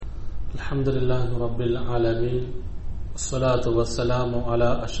الحمدلله رب العالمين والصلاة والسلام على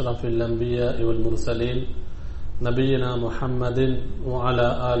أشرف الأنبياء والمرسلين نبينا محمد وعلى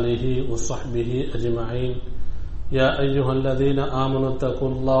آله وصحبه أجمعين يا أيها الذين آمنوا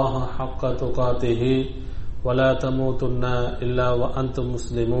اتقوا الله حق تقاته ولا تموتن إلا وأنتم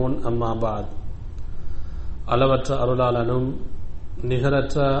مسلمون أما بعد அளவற்ற அருளாளனும்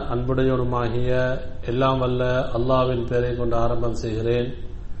நிகரற்ற அன்புடையோனுமாகிய எல்லாம் வல்ல அல்லாஹ்வின் பெயரை கொண்டு ஆரம்பம் செய்கிறேன்.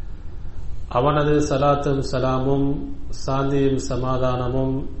 அவனது சலாத்தும் சலாமும் சாந்தியும்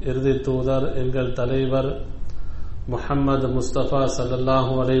சமாதானமும் இறுதி தூதர் எங்கள் தலைவர் முஹம்மது முஸ்தபா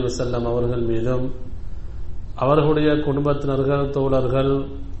ஸல்லல்லாஹு அலைஹி வஸல்லம் அவர்கள் மீதும் அவர்களுடைய குடும்பத்தினர்கள், தோழர்கள்,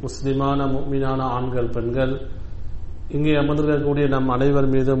 முஸ்லிமான முஃமினான ஆண்கள், பெண்கள் இங்கே அமர்ந்திருக்கக்கூடிய நம் அனைவர்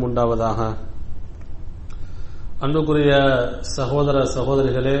மீதும் உண்டாவதாக. அன்புக்குரிய சகோதர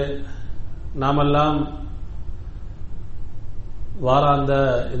சகோதரிகளே, நாமெல்லாம் வாராந்த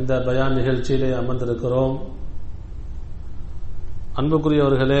இந்த பயான் நிகழ்ச்சியிலே அமர்ந்திருக்கிறோம்.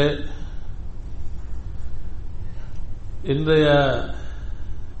 அன்புக்குரியவர்களே, இன்றைய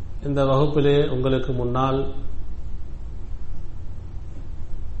இந்த வகுப்பிலே உங்களுக்கு முன்னால்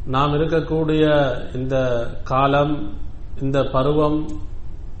நாம் இருக்கக்கூடிய இந்த காலம், இந்த பருவம்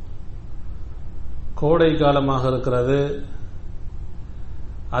கோடை காலமாக இருக்கிறது.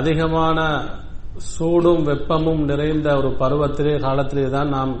 அதிகமான சூடும் வெப்பமும் நிறைந்த ஒரு பருவத்திலே காலத்திலே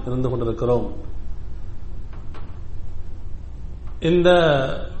தான் நாம் இருந்து கொண்டிருக்கிறோம். இந்த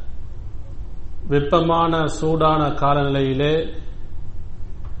வெப்பமான சூடான காலநிலையிலே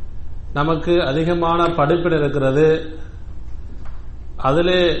நமக்கு அதிகமான படிப்பினை இருக்கிறது.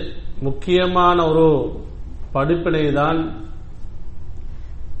 அதிலே முக்கியமான ஒரு படிப்பினை தான்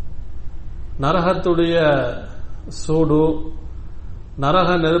நரகத்துடைய சூடு, நரக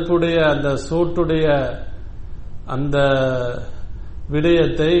நெருப்புடைய அந்த சூட்டுடைய அந்த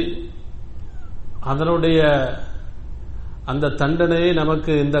விடயத்தை, அதனுடைய அந்த தண்டனையை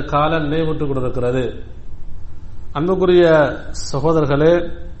நமக்கு இந்த காலம் நினைவூட்டிக் கொண்டிருக்கிறது. அன்புக்குரிய சகோதரர்களே,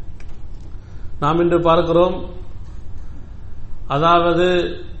 நாம் இன்று பார்க்கிறோம், அதாவது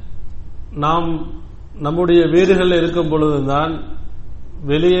நாம் நம்முடைய வீடுகளில் இருக்கும் பொழுதுதான்,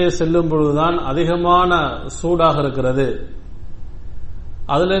 வெளியே செல்லும் பொழுதுதான் அதிகமான சூடாக இருக்கிறது.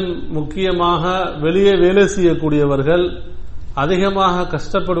 அதிலும் முக்கியமாக வெளியே வேலை செய்யக்கூடியவர்கள் அதிகமாக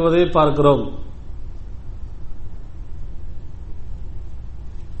கஷ்டப்படுவதை பார்க்கிறோம்.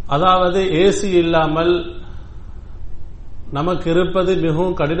 அதாவது ஏசி இல்லாமல் நமக்கு இருப்பது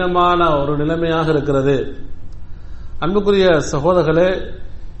மிகவும் கடினமான ஒரு நிலைமையாக இருக்கிறது. அன்புக்குரிய சகோதரர்களே,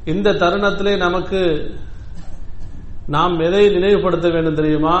 இந்த தருணத்திலே நமக்கு நாம் எதை நினைவுபடுத்த வேண்டும்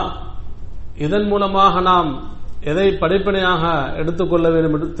தெரியுமா? இதன் மூலமாக நாம் எதை படிப்பினையாக எடுத்துக்கொள்ள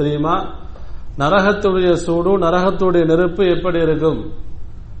வேண்டும் என்று தெரியுமா? நரகத்துடைய சூடு, நரகத்துடைய நெருப்பு எப்படி இருக்கும்?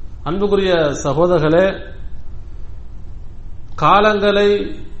 அன்புக்குரிய சகோதரர்களே, காலங்களை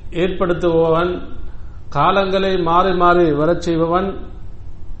ஏற்படுத்துபவன், காலங்களை மாறி மாறி வரச் செய்பவன்,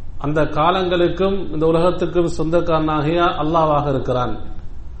 அந்த காலங்களுக்கும் இந்த உலகத்துக்கும் சொந்தக்காரனாகிய அல்லாஹ்வாக இருக்கிறான்.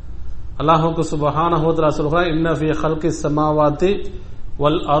 அல்லாஹ்வுக்கு சுப்ஹானஹு வ தஆலா சொல்கிறான், இன்ன ஃபீ ஹல்கிஸ் ஸமாவாதி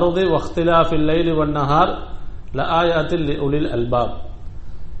வல் அர்தி வக்திலாஃபில் லைலி வன் நஹார் லஆயாத்தின் லிஉலில் அல்பாப்.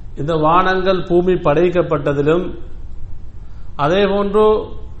 இந்த வானங்கள் பூமி படைக்கப்பட்டதிலும், அதேபோன்று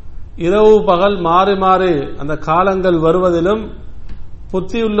இரவு பகல் மாறி மாறி அந்த காலங்கள் வருவதிலும்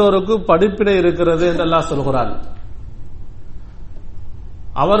புத்தியுள்ளோருக்கு படிப்பினை இருக்கிறது என்று அல்லாஹ் சொல்கிறான்.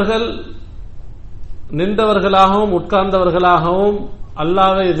 அவர்கள் நின்றவர்களாகவும் உட்கார்ந்தவர்களாகவும்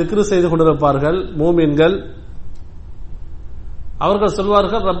அல்லாஹ்வை திக்ர் செய்து கொண்டிருப்பார்கள். மூமின்கள் அவர்கள்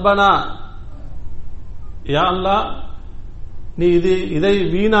சொல்வார்கள், ரப்பனா, யா அல்லாஹ், நீ இதை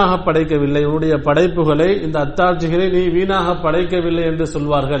வீணாக படைக்கவில்லை, உன்னுடைய படைப்புகளை, இந்த அத்தாட்சிகளை நீ வீணாக படைக்கவில்லை என்று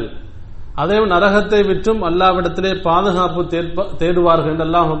சொல்வார்கள். அதே நரகத்தை விற்றும் அல்லாஹ்விடத்திலே பாதுகாப்பு தேடுவார்கள் என்று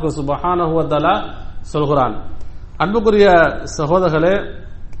அல்லாஹ்வுக்கு சுப்ஹானஹு வ தஆலா சொல்கிறான். அன்புக்குரிய சகோதரர்களே,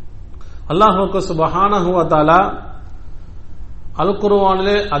 அல்லாஹ்வுக்கு சுப்ஹானஹு வ தஆலா அல்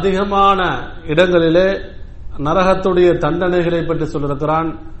குர்ஆனிலே அதிகமான இடங்களிலே நரகத்துடைய தண்டனைகளை பற்றி சொல்லியிருக்கிறான்,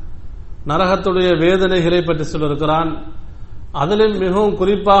 நரகத்துடைய வேதனைகளை பற்றி சொல்லியிருக்கிறான். அதிலும் மிகவும்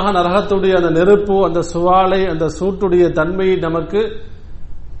குறிப்பாக நரகத்துடைய அந்த நெருப்பு, அந்த சுவாலை, அந்த சூட்டுடைய தன்மையை நமக்கு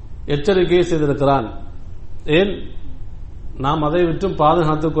எச்சரிக்கை செய்திருக்கிறான். ஏன்? நாம் அதை விட்டும்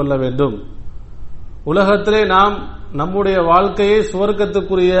பாதுகாத்துக் கொள்ள வேண்டும். உலகத்திலே நாம் நம்முடைய வாழ்க்கையை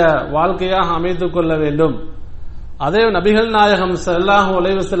சுவர்க்கத்துக்குரிய வாழ்க்கையாக அமைத்துக் கொள்ள வேண்டும். அதே நபிகள் நாயகம் ஸல்லல்லாஹு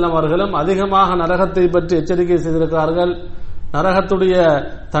அலைஹி வஸல்லம் அவர்களும் அதிகமாக நரகத்தை பற்றி எச்சரிக்கை செய்திருக்கிறார்கள். நரகத்துடைய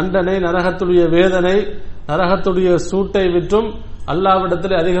தண்டனை, நரகத்துடைய வேதனை, நரகத்துடைய சூட்டை விற்றும்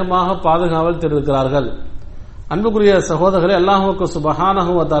அல்லாஹ்விடத்தில் அதிகமாக பாதுகாவல் தெரிவிக்கிறார்கள். அன்புக்குரிய சகோதரர்களே, அல்லாஹ்வுக்கு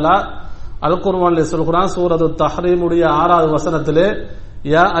சுப்ஹானஹு வ தஆலா அல் குர்ஆனிலே சொல்கிறான். சூரத்து தஹ்ரீமுடைய 6வது வசனத்திலே,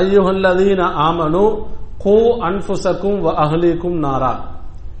 யா அய்யுஹல்லதீன ஆமனு கூ அன்ஃபுஸக்கும் வ அஹ்லீக்கும் நாரா.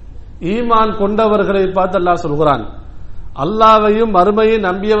 ஈமான் கொண்டவர்களை பார்த்து அல்லாஹ் சொல்கிறான். அல்லாஹ்வையும் மறுமையை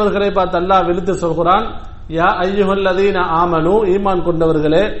நம்பியவர்களை பார்த்து அல்லாஹ் விழுத்து சொல்கிறான். யா அய்யுஹல்லதீன ஆமனு, ஈமான்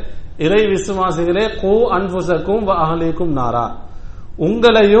கொண்டவர்களே, இறை விசுவாசிகளே, கூ அன்ஃபுஸக்கும் வ அஹ்லீக்கும் நாரா,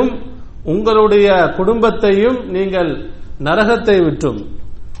 உங்களையும் உங்களுடைய குடும்பத்தையும் நீங்கள் நரகத்தை விட்டும்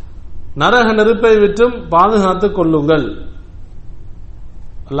நரக நெருப்பை விட்டும் பாதுகாத்துக் கொள்ளுங்கள்.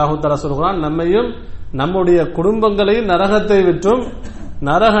 அல்லாஹ் தஆலா சொல்கிறான், நம்மையும் நம்முடைய குடும்பங்களையும் நரகத்தை விட்டும்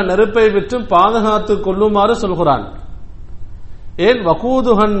நரக நெருப்பை விட்டும் பாதுகாத்துக் கொள்ளுமாறு சொல்கிறான். ஏன்?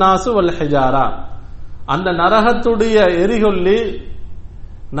 வகூதுஹன் நாசு வல் ஹிஜாரா, அந்த நரகத்துடைய எரிகொல்லி,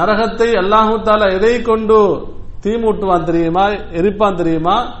 நரகத்தை அல்லாஹ் தஆலா எதை கொண்டு தீமூட்டுவான் தெரியுமா, எரிப்பான்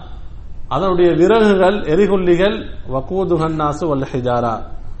தெரியுமா? அதனுடைய விறகுகள், எரிகொல்லிகள். வகூதுஹன் நாசு வல் ஹிஜாரா,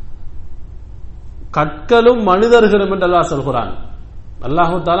 கற்களும் மனிதர்களும் என்று அல்லாஹ் சொல்கிறான்.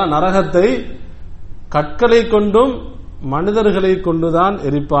 அல்லாஹ் தஆலா நரகத்தை கற்களை கொண்டும் மனிதர்களை கொண்டுதான்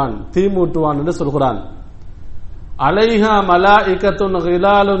எரிப்பான், தீமூட்டுவான் என்று சொல்கிறான். அலைஹா மலாயிகத்துன்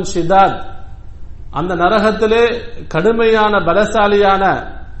கிலாலுன் ஷிதாத், அந்த நரகத்திலே கடுமையான பலசாலியான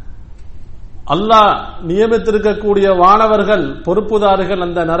அல்லாஹ் நியமித்திருக்கக்கூடிய வானவர்கள், பொறுப்புதாரிகள்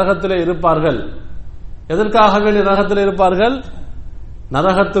அந்த நரகத்திலே இருப்பார்கள். எதற்காக வேண்டிய நரகத்திலே இருப்பார்கள்?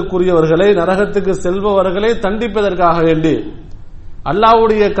 நரகத்துக்குரியவர்களை, நரகத்துக்கு செல்பவர்களை தண்டிப்பதற்காக வேண்டி,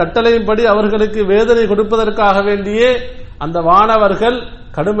 அல்லாஹ்வுடைய கட்டளையின்படி அவர்களுக்கு வேதனை கொடுப்பதற்காக வேண்டியே அந்த வானவர்கள்,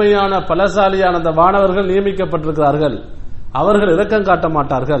 கடுமையான பலசாலியான அந்த வானவர்கள் நியமிக்கப்பட்டிருக்கிறார்கள். அவர்கள் இரக்கம் காட்ட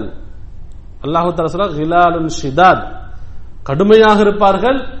மாட்டார்கள். அல்லாஹ் தஆலா சொல்றார், கிலாலுன் ஷிதாத், கடுமையாக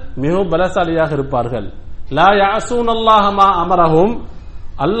இருப்பார்கள், மிகவும் பலசாலியாக இருப்பார்கள். லா யாசூனல்லாஹ மா அமரஹும்,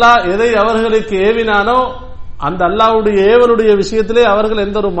 அல்லாஹ் எதை அவர்களுக்கு ஏவினானோ அந்த அல்லாஹ்வுடைய ஏவலுடைய விஷயத்திலே அவர்கள்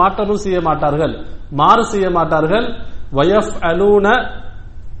எந்த ஒரு மாற்றமும் செய்ய மாட்டார்கள், மாறு செய்ய மாட்டார்கள். வயஃப்அலூன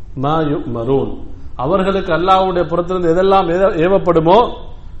மா யுமரூன், அவர்களுக்கு அல்லாஹ்வுடைய புறத்திலிருந்து எதெல்லாம் ஏவப்படுமோ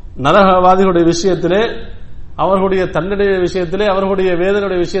நரகவாதிகளுடைய விஷயத்திலே, அவர்களுடைய தண்டனைய விஷயத்திலே, அவர்களுடைய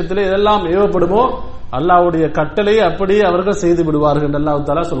வேதனையுடைய விஷயத்திலே எதெல்லாம் ஏவப்படுமோ அல்லாஹ்வுடைய கட்டளையை அப்படியே அவர்கள் செய்து விடுவார்கள் என்று அல்லாஹ்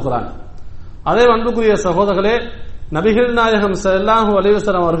தஆலா சொல்கிறான். அதே அன்புக்குரிய சகோதரர்களே, நபிகள் நாயகம் ஸல்லல்லாஹு அலைஹி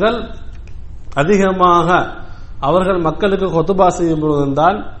வஸல்லம் அவர்கள் அதிகமாக அவர்கள் மக்களுக்கு குத்பா செய்யும்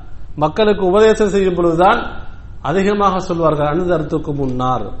பொழுதுதான், மக்களுக்கு உபதேசம் செய்யும் பொழுதுதான் அதிகமாக சொல்வார்கள், அன்தர்த்துக்கு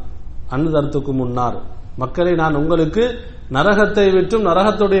முன்னார், அன்தர்த்துக்கு முன்னார், மக்களை நான் உங்களுக்கு நரகத்தை விட்டும்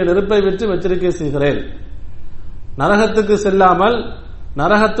நரகத்துடைய நெருப்பை விட்டும் எச்சரிக்கை செய்கிறேன். நரகத்துக்கு செல்லாமல்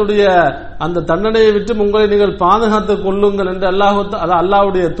நரகத்துடைய அந்த தண்டனையை விட்டும் உங்களை நீங்கள் பாதுகாத்துக் கொள்ளுங்கள் என்று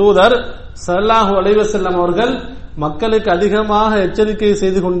அல்லாஹ்வுடைய தூதர் ஸல்லல்லாஹு அலைஹி வஸல்லம் அவர்கள் மக்களுக்கு அதிகமாக எச்சரிக்கை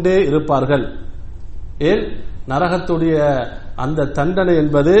செய்து கொண்டே இருப்பார்கள். ஏன்? நரகத்துடைய அந்த தண்டனை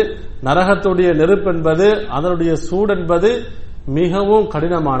என்பது, நரகத்துடைய நெருப்பு என்பது, அதனுடைய சூடு என்பது மிகவும்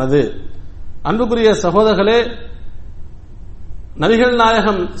கடினமானது. அன்புக்குரிய சகோதரர்களே, நபிகள்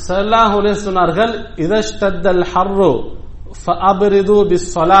நாயகம் ஸல்லல்லாஹு அலைஹி வஸல்லம் சொன்னார்கள், இதஷ்தத்தல் ஹர்ரு ஃபஅப்ரிது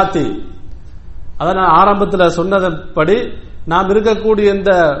பிஸ்ஸலாத்தி. அதனால் ஆரம்பத்தில் சொன்னதன்படி நாம் இருக்கக்கூடிய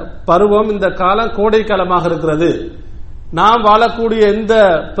இந்த பருவம், இந்த காலம் கோடை காலமாக இருக்கிறது. நாம் வாழக்கூடிய இந்த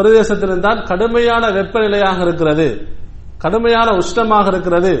பிரதேசத்தில்தான் கடுமையான வெப்பநிலையாக இருக்கிறது, கடுமையான உஷ்ணமாக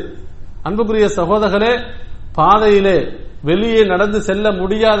இருக்கிறது. அன்புக்குரிய சகோதரர்களே, பாதையிலே வெளியே நடந்து செல்ல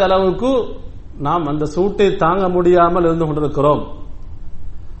முடியாத அளவுக்கு நாம் அந்த சூட்டை தாங்க முடியாமல் இருந்து கொண்டிருக்கிறோம்.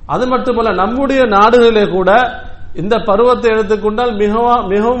 அது மட்டுமல்ல, நம்முடைய நாடுகளிலே கூட இந்த பருவத்தை எடுத்துக்கொண்டால்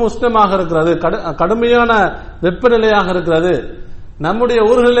மிகவும் உஷ்ணமாக இருக்கிறது, கடுமையான வெப்பநிலையாக இருக்கிறது. நம்முடைய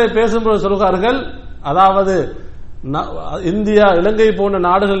ஊர்களிலே பேசும்போது சொல்கிறார்கள், அதாவது இந்தியா, இலங்கை போன்ற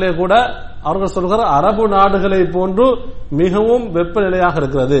நாடுகளிலே கூட அவர்கள் சொல்கிற அரபு நாடுகளை போன்று மிகவும் வெப்பநிலையாக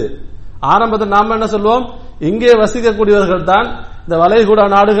இருக்கிறது. ஆரம்பத்தில் நாம் என்ன சொல்வோம், இங்கே வசிக்கக்கூடியவர்கள் தான், இந்த வளைகுடா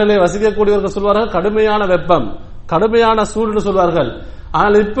நாடுகளிலே வசிக்கக்கூடியவர்கள் சொல்வார்கள் கடுமையான வெப்பம், கடுமையான சூடு சொல்வார்கள்.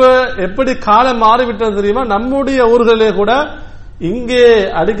 ஆனால் இப்ப எப்படி காலம் மாறிவிட்டது தெரியுமா? நம்முடைய ஊர்களிலே கூட இங்கே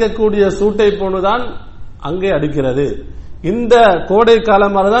அடிக்கக்கூடிய சூட்டை போன்றுதான் அங்கே அடிக்கிறது. இந்த கோடை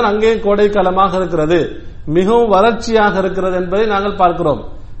காலம் தான் அங்கேயும் கோடை காலமாக இருக்கிறது, மிகவும் வறட்சியாக இருக்கிறது என்பதை நாங்கள் பார்க்கிறோம்.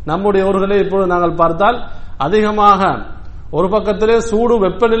 நம்முடைய ஊர்களை இப்பொழுது நாங்கள் பார்த்தால் அதிகமாக ஒரு பக்கத்திலே சூடு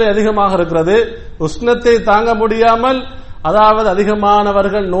வெப்பநிலை அதிகமாக இருக்கிறது, உஷ்ணத்தை தாங்க முடியாமல், அதாவது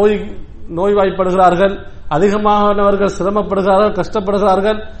அதிகமானவர்கள் நோய்வாய்ப்படுகிறார்கள், அதிகமானவர்கள் சிரமப்படுகிறார்கள்,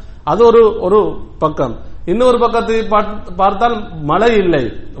 கஷ்டப்படுகிறார்கள். அது ஒரு பக்கம். இன்னொரு பக்கத்தை பார்த்தால் மழை இல்லை,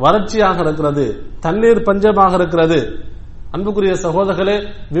 வறட்சியாக இருக்கிறது, தண்ணீர் பஞ்சமாக இருக்கிறது. அன்புக்குரிய சகோதரர்களே,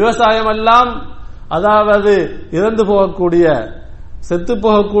 விவசாயம் எல்லாம் அதாவது இறந்து போகக்கூடிய, செத்து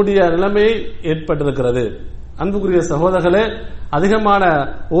போகக்கூடிய நிலைமை ஏற்பட்டிருக்கிறது. அன்புக்குரிய சகோதரர்களே, அதிகமான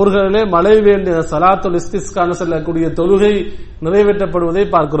ஊர்களிலே மழை வேண்டிய சலாத்துல் இஸ்திஸ்கான்னு சொல்லக்கூடிய தொழுகை நிறைவேற்றப்படுவதை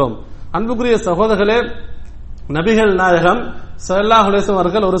பார்க்கிறோம். அன்புக்குரிய சகோதரர்களே, நபிகள் நாயகம் ஸல்லல்லாஹு அலைஹி வஸல்லம்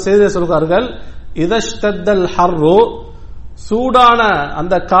அவர்கள் ஒரு செய்தியை சொல்கிறார்கள், இதஷ்தத்தல் ஹர்ரு, சூடான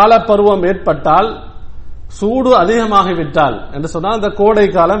அந்த கால பருவம் ஏற்பட்டால், சூடு அதிகமாகிவிட்டால் என்று சொன்னால், அந்த கோடை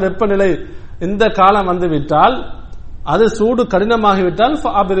காலம் வெப்பநிலை இந்த காலம் வந்துவிட்டால், அது சூடு கடினமாகிவிட்டால்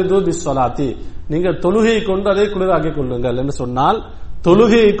ஃபஅப்ரிது பிஸ்ஸலாத்தி, நீங்கள் தொழுகையை கொண்டு அதை குளிராக்கிக் கொள்ளுங்கள் என்று சொன்னால்,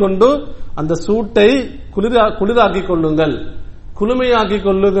 தொழுகையை கொண்டு அந்த சூட்டை குளிராக்கிக் கொள்ளுங்கள், குளுமையாக்கிக்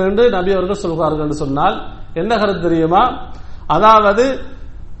கொள்ளுங்கள் என்று நபி அவர்கள் சொல்கிறார்கள் என்று சொன்னால் என்ன கருத்து தெரியுமா? அதாவது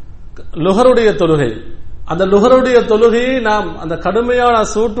லுஹருடைய தொழுகை, அந்த லுஹருடைய தொழுகையை நாம் அந்த கடுமையான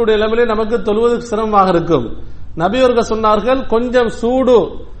சூட்டுடைய நிலைமையிலே நமக்கு தொழுவதற்கு சிரமமாக இருக்கும். நபி அவர்கள் சொன்னார்கள், கொஞ்சம் சூடு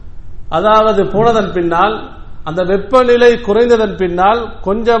அதாவது போனதன் பின்னால், அந்த வெப்பநிலை குறைந்ததன் பின்னால்,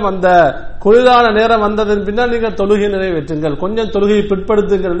 கொஞ்சம் அந்த குளிரான நேரம் வந்ததன் பின்னால் நீங்கள் தொழுகை நிறைவேற்றுங்கள், கொஞ்சம் தொழுகையை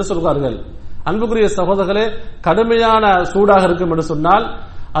பிற்படுத்துங்கள் என்று சொல்வார்கள். அன்புக்குரிய சகோதரர்களே, கடுமையான சூடாக இருக்கும் என்று சொன்னால்,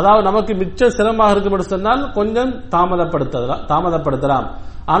 அதாவது நமக்கு மிச்ச சிரமமாக இருக்கும் என்று சொன்னால் கொஞ்சம் தாமதப்படுத்தலாம்.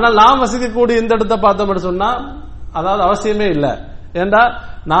 ஆனால் நாம் வசிக்கக்கூடிய இந்த இடத்தை பார்த்தோம் என்று சொன்னா அதாவது அவசியமே இல்லை. ஏண்டா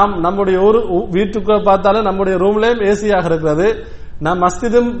நாம் நம்முடைய ஒரு வீட்டுக்கு பார்த்தாலும் நம்முடைய ரூம்லயும் ஏசியாக இருக்கிறது, நம்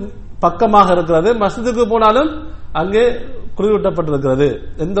மஸ்ஜிதும் பக்கமாக இருக்கிறது, மஸ்ஜிதுக்கு போனாலும் அங்கே குளிரூட்டப்பட்டிருக்கிறது,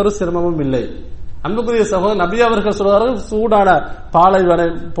 எந்த ஒரு சிரமமும் இல்லை. அன்புக்குரிய சகோதரர், நபி அவர்கள் சொல்வார்கள், சூடான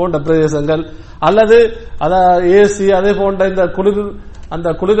பாலைவனம் போன்ற பிரதேசங்கள் அல்லது ஏசி அதே போன்ற இந்த அந்த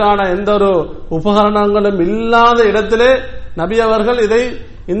குளிரான எந்த ஒரு உபகரணங்களும் இல்லாத இடத்திலே நபி அவர்கள் இதை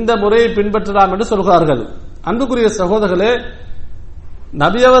இந்த முறையை பின்பற்றலாம் என்று சொல்கிறார்கள். அன்புக்குரிய சகோதரர்களே,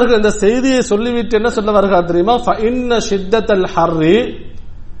 நபி அவர்கள் இந்த செய்தியை சொல்லிவிட்டு என்ன சொல்ல வருகிறார் தெரியுமா? ஃபஇன்ன ஷித்தத்தல் ஹர்ரி,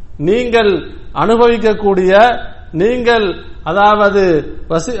 நீங்கள் அனுபவிக்கக்கூடிய, நீங்கள் அதாவது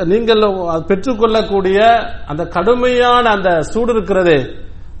நீங்கள் பெற்றுக்கொள்ளக்கூடிய அந்த கடுமையான அந்த சூடு இருக்கிறதே,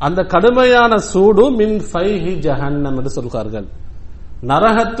 அந்த கடுமையான சூடு மின் ஃபைஹி ஜஹன்னம் என்று சொல்கிறார்கள்.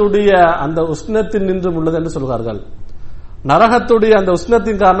 நரகத்துடைய அந்த உஷ்ணத்தின் நின்றும் உள்ளது என்று சொல்கிறார்கள். நரகத்துடைய அந்த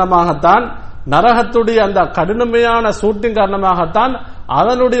உஷ்ணத்தின் காரணமாகத்தான், நரகத்துடைய அந்த கடினமையான சூட்டின் காரணமாகத்தான்,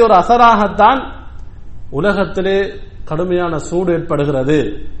 அதனுடைய ஒரு அசராகத்தான் உலகத்திலே கடுமையான சூடு ஏற்படுகிறது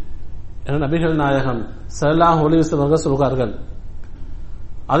என நபிகள் நாயகம் ஸல்லல்லாஹு அலைஹி வஸல்லம் சொல்கிறார்கள்.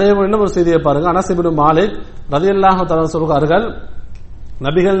 அதே போல இன்னும் ஒரு செய்தியை பாருங்க. அனஸ் இப்னு மாலிக் ரலியல்லாஹு தஆலா சொல்கிறார்கள்,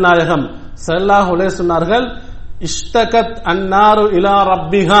 நபிகள் நாயகம் ஸல்லல்லாஹு அலைஹி சொன்னார்கள், இஷ்தகத் அன்னாரு இலா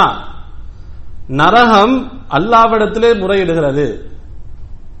ரப்பிஹா, நரகம் அல்லாஹ்விடத்திலே முறையிடுகிறது.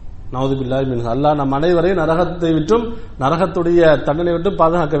 நவுது பில்லாஹி மின்ஹு, அல்லாஹ் நம் அனைவரையும் நரகத்தை விட்டும் நரகத்துடைய தண்டனை விட்டும்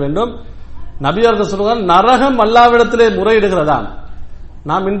பாதுகாக்க வேண்டும். நபி அவர்கள் சொல்கிறார்கள், நரகம் அல்லாஹ்விடத்திலே முறையிடுகிறதா.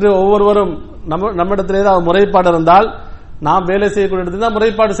 நாம் இன்று ஒவ்வொருவரும் நம்மிடத்திலே ஏதாவது முறைப்பாடு இருந்தால், நாம் வேலை செய்யக்கூடிய இடத்துல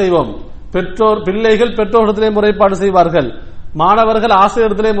முறைப்பாடு செய்வோம். பிள்ளைகள் பெற்றோரிடத்திலே முறைப்பாடு செய்வார்கள், மாணவர்கள்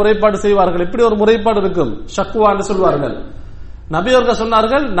ஆசிரியரிடத்திலே முறைப்பாடு செய்வார்கள். இப்படி ஒரு முறைப்பாடு இருக்கும், ஷக்வா என்று சொல்வார்கள். நபி அவர்கள்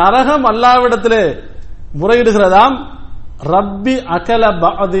சொன்னார்கள், நரகம் அல்லாஹ்விடத்திலே முறையிடுகிறதாம், ரப்பி அகல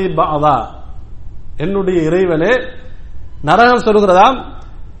பஅதி பஅதா, என்னுடைய இறைவனே, நரகம் சொல்கிறதாம்,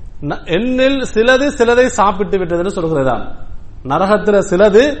 என்னில் சிலது சிலதை சாப்பிட்டு விட்டது என்று சொல்கிறதாம். நரகத்தில்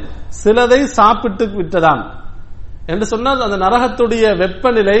சிலது சிலதை சாப்பிட்டு விட்டதாம் என்று சொன்னால், அந்த நரகத்துடைய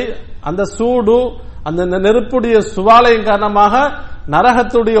வெப்பநிலை, அந்த சூடு, அந்த நெருப்புடைய சுவாலையின் காரணமாக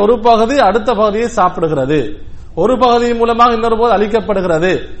நரகத்துடைய ஒரு பகுதி அடுத்த பகுதியை சாப்பிடுகிறது, ஒரு பகுதி மூலமாக இன்னொரு போது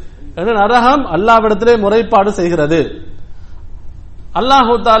அழிக்கப்படுகிறது என்று நரகம் அல்லாஹ்விடத்திலே முறைப்பாடு செய்கிறது.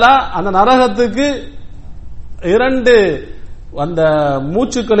 அல்லாஹு தஆலா அந்த நரகத்துக்கு 2 அந்த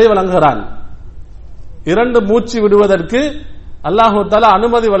மூச்சுக்களை வழங்குகிறான். 2 மூச்சு விடுவதற்கு அல்லாஹு தஆலா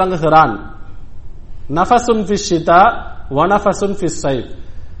அனுமதி வழங்குகிறான். நஃபசுன் ஃபிஷ் ஷிதா வ நஃபசுன் ஃபிஸ் ஸைஃப்,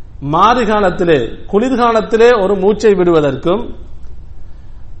 மாரி காலத்திலே குளிர்காலத்திலே ஒரு மூச்சை விடுவதற்கும்,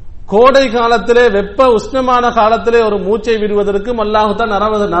 கோடை காலத்திலே வெப்ப உஷ்ணமான காலத்திலே ஒரு மூச்சை விடுவதற்கும் அல்லாஹ்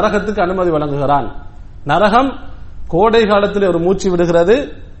தஆலா நரகத்துக்கு அனுமதி வழங்குகிறான். நரகம் கோடை காலத்திலே ஒரு மூச்சு விடுகிறது,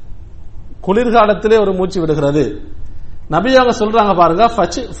 குளிர்காலத்திலே ஒரு மூச்சு விடுகிறது. நபியாக சொல்றாங்க பாருங்க,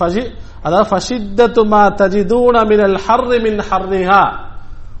 அதாவது ஃபஷித்தத்து மா தஜிதூன மினல் ஹர்ரி மின் ஹர்ரிஹா,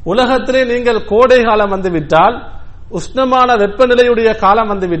 உலகத்திலே நீங்கள் கோடை காலம் வந்துவிட்டால், உஷ்ணமான வெப்பநிலையுடைய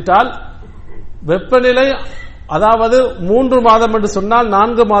காலம் வந்துவிட்டால், வெப்பநிலை அதாவது 3 மாதம் என்று சொன்னால்,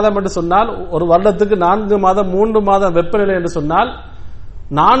 4 மாதம் என்று சொன்னால், ஒரு வருடத்துக்கு 4 மாதம் 3 மாதம் வெப்பநிலை என்று சொன்னால்,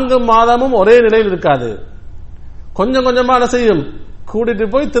 4 மாதமும் ஒரே நிலையில் இருக்காது. கொஞ்சம் கொஞ்சமா என்ன செய்யும், கூட்டிட்டு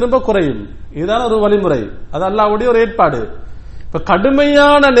போய் திரும்ப குறையும். இதுதான் ஒரு வழிமுறை, அது அல்லாஹ்வுடைய ஒரு ஏற்பாடு. இப்ப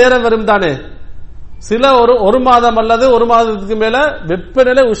கடுமையான நேரம் வரும் தானே, சில ஒரு மாதம் அல்லது 1 மாதத்துக்கு மேல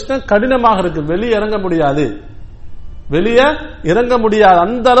வெப்பநிலை உஷ்ணம் கடினமாக இருக்கு, வெளியே இறங்க முடியாது. வெளியே இறங்க முடியாது,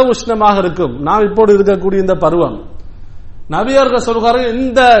 அந்த அளவு உஷ்ணமாக இருக்கும் நாம் இப்போது இருக்கக்கூடிய இந்த பருவம். நபி அவர்கள் சொல்கிறார்கள்,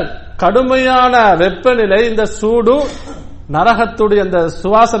 இந்த கடுமையான வெப்பநிலை, இந்த சூடு நரகத்துடைய அந்த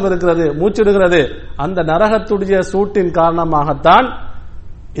சுவாசம் இருக்கிறது, மூச்சிடுகிறது, அந்த நரகத்துடைய சூட்டின் காரணமாகத்தான்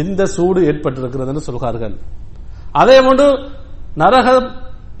இந்த சூடு ஏற்பட்டிருக்கிறது என்று சொல்கிறார்கள். அதே போன்று நரகம்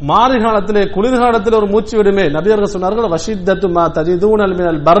மாரி காலத்திலே, குளிர்காலத்தில் ஒரு மூச்சு விடுமே. நபி அவர்கள் சொன்னார்கள், வஷித்தத்து மா தஜிதூனல்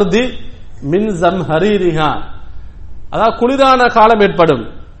மினல் பர்தி மின் ஜம்ஹரீரிஹா, அதாவது குளிரான காலம் ஏற்படும்.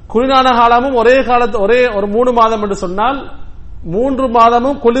 குளிரான காலமும் ஒரே ஒரு 3 மாதம் என்று சொன்னால் 3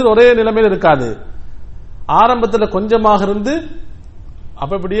 மாதமும் குளிர் ஒரே நிலைமையில் இருக்காது. ஆரம்பத்தில் கொஞ்சமாக இருந்து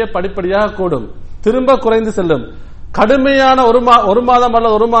அப்படியே படிப்படியாக கூடும், திரும்ப குறைந்து செல்லும். கடுமையான ஒரு மாதம் அல்ல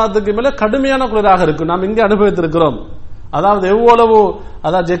 1 மாதத்துக்கு மேல கடுமையான குளிராக இருக்கும். நாம் இங்கே அனுபவித்திருக்கிறோம். அதாவது எவ்வளவு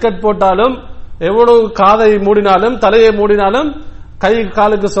ஜெக்கெட் போட்டாலும், எவ்வளவு காதை மூடினாலும், தலையை மூடினாலும், கை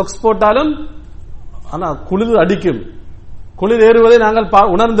காலுக்கு சொக்ஸ் போட்டாலும், ஆனா குளிர் அடிக்கும். குளிர் ஏறுவதை நாங்கள்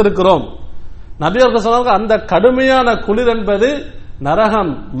உணர்ந்திருக்கிறோம். நபி அவர்கள் சொன்னார்கள், அந்த கடுமையான குளிர் என்பது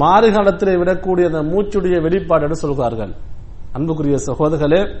நரகம் மாறுகாலத்திலே விடக்கூடிய அந்த மூச்சுடைய வெளிப்பாடு என்று சொல்கிறார்கள். அன்புக்குரிய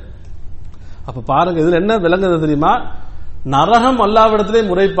சகோதரர்களே, அப்ப பாருங்க, இதுல என்ன விளங்குது தெரியுமா? நரகம் அல்லாஹ்விடத்திலே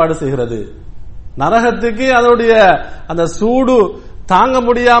முறைப்பாடு செய்கிறது. நரகத்துக்கு அதனுடைய அந்த சூடு தாங்க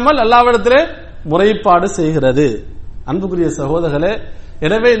முடியாமல் அல்லாஹ்விடத்திலே முறைப்பாடு செய்கிறது. அன்புக்குரிய சகோதரர்களே,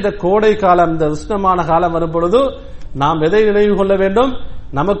 எனவே இந்த கோடை காலம், இந்த உஷ்ணமான காலம் வரும் பொழுது நாம் எதை நினைவு கொள்ள வேண்டும்?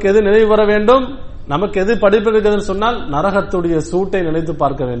 நமக்கு எது நினைவு வர வேண்டும்? நமக்கு எது படிப்பிருக்கிறது சொன்னால் நரகத்துடைய சூட்டை நினைத்து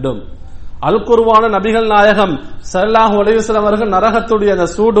பார்க்க வேண்டும். அல்குர்வான நபிகள் நாயகம் ஸல்லல்லாஹு அலைஹி வஸல்லம் அவர்கள் நரகத்துடைய அந்த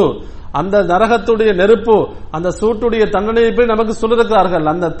சூடு, அந்த நரகத்துடைய நெருப்பு, அந்த சூட்டுடைய தண்டனையை பற்றி நமக்கு சொல்லிருக்கிறார்கள்.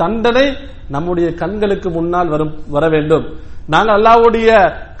 அந்த தண்டனை நம்முடைய கண்களுக்கு முன்னால் வர வேண்டும். நாங்கள் அல்லாஹ்வுடைய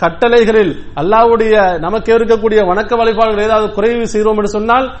கட்டளைகளில், அல்லாஹ்வுடைய நமக்கு இருக்கக்கூடிய வணக்க வழிபாடுகள் ஏதாவது குறைவு செய்கிறோம் என்று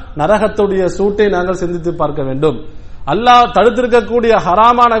சொன்னால் நரகத்துடைய சூட்டை நாங்கள் சிந்தித்து பார்க்க வேண்டும். அல்லாஹ் தடுத்திருக்கக்கூடிய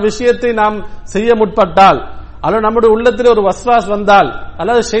ஹராமான விஷயத்தை நாம் செய்ய முற்பட்டால், அல்லது நம்முடைய உள்ளத்தில் ஒரு வஸ்வாஸ் வந்தால்,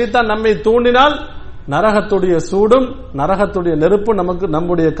 அல்லது ஷைத்தான் நம்மை தூண்டினால் நரகத்துடைய சூடும் நரகத்துடைய நெருப்பும் நமக்கு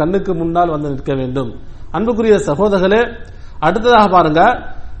நம்முடைய கண்ணுக்கு முன்னால் வந்து நிற்க வேண்டும். அன்புக்குரிய சகோதரர்களே, அடுத்ததாக பாருங்க,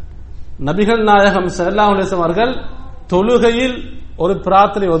 நபிகள் நாயகம் ஸல்லல்லாஹு அலைஹி வஸல்லம் அவர்கள் தொழுகையில் ஒரு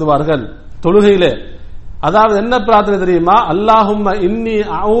பிரார்த்தனை ஓதுவார்கள். தொழுகையிலே அதாவது என்ன பிரார்த்தனை தெரியுமா? அல்லாஹும்ம இன்னி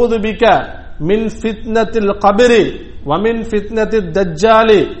அஊது பிக மின் ஃபித்னத்தில் கப்ரி வ மின் ஃபித்னத்தித்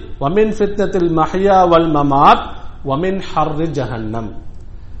தஜ்ஜாலி வ மின் ஃபித்னத்தில் மஹ்யா வல் மமாத் வ மின் ஹர்ரி ஜஹன்னம்.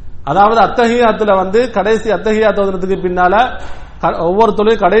 அதாவது அத்தஹியாத்துல கடைசி அத்தஹியாத் ஓதுறதுக்கு பின்னால ஒவ்வொரு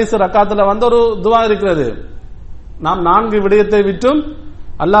தொழுகை கடைசி ரக்காத்துல ஒரு துவா இருக்கிறது. நாம் 4 விடயத்தை விட்டும்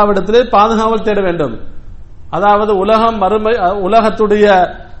அல்லாஹ்விடத்திலே பாதுகாவல் தேட வேண்டும். அதாவது உலகம், மறுமை, உலகத்துடைய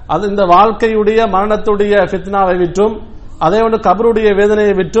இந்த வாழ்க்கையுடைய மரணத்துடைய ஃபித்னாவை விட்டும், அதே ஒன்று கபருடைய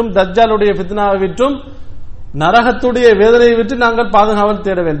வேதனையை விட்டும், தஜ்ஜாலுடைய ஃபித்னாவை விட்டும், நரகத்துடைய வேதனையை விட்டு நாங்கள் பாதுகாவல்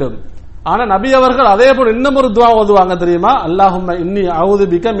தேட வேண்டும். ஆனா நபி அவர்கள் அதே போல இன்னும் ஒரு துவா ஓதுவாங்க தெரியுமா? அல்லாஹும்ம இன்னி அஊது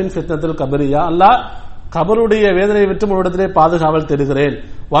பிக மின் ஃபித்னத்தில் கப்ரியா, அல்லாஹ் கபருடைய வேதனையை விட்டு உன்னிடத்திலே பாதுகாவல் தேடுகிறேன்.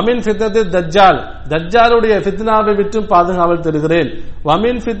 வமின் ஃபித்னத்தில் தஜ்ஜால், தஜ்ஜாலுடைய ஃபித்னாவை விட்டும் பாதுகாவல் தேடுகிறேன்.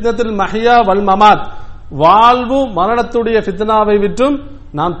 வமின் ஃபித்னத்தில் மஹ்யா வல் மமாத், வாழ்வு மரணத்துடைய ஃபித்னாவை விட்டும்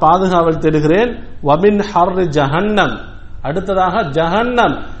நான் பாதுகாவல் தேடுகிறேன். வமின் ஹர்ரி ஜஹன்னம், அடுத்ததாக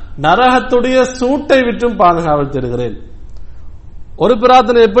ஜஹன்னம் நரகத்துடைய சூட்டை விட்டும் பாதுகாவல் தேடுகிறேன். ஒரு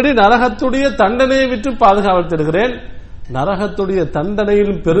பிரார்த்தனை எப்படி? நரகத்துடைய தண்டனையை விட்டு பாதுகாவல் தேடுகிறேன். நரகத்துடைய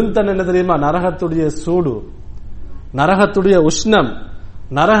தண்டனையிலும் பெருந்தண்டனை தெரியுமா? நரகத்துடைய சூடு, நரகத்துடைய உஷ்ணம்,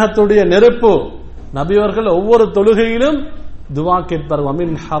 நரகத்துடைய நெருப்பு. நபியவர்கள் ஒவ்வொரு தொழுகையிலும் துவா கேட்பார்,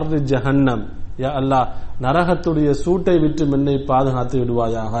 வமின் ஹர்ரி ஜஹன்னம், யா அல்லாஹ் நரகத்துடைய சூட்டை விட்டு என்னை பாதுகாத்து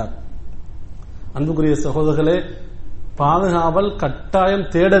விடுவாயாக. அன்புக்குரிய சகோதரர்களே, பாதுகாவல் கட்டாயம்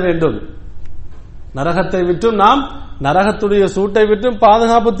தேட வேண்டும். நரகத்தை விட்டும் நாம் நரகத்துடைய சூட்டை விட்டும்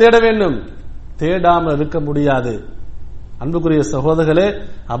பாதுகாப்பு தேட வேண்டும். தேடாமல் இருக்க முடியாது. அன்புக்குரிய சகோதரர்களே,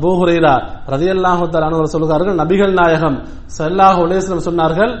 அபூ ஹுரைரா ரலியல்லாஹு தஆலா அன்ஹு சொல்கிறார்கள், நபிகள் நாயகம் ஸல்லல்லாஹு அலைஹி வஸல்லம்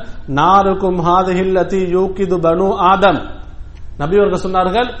சொன்னார்கள், நாருக்கும் ஹாதிஹில் லதி யூகிது பனு ஆதம். நபி அவர்கள்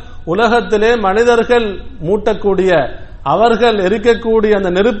சொன்னார்கள், உலகத்திலே மனிதர்கள் மூட்டக்கூடிய, அவர்கள் எரிக்கக்கூடிய அந்த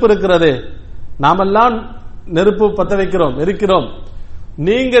நெருப்பு இருக்கிறதே, நாமெல்லாம் நெருப்பு பத்த வைக்கிறோம், எரிக்கிறோம்.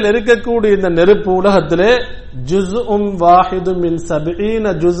 நீங்கள் எரிக்கக்கூடிய இந்த நெருப்பு உலகத்திலே ஜுஸ்உம் வாஹிது மின்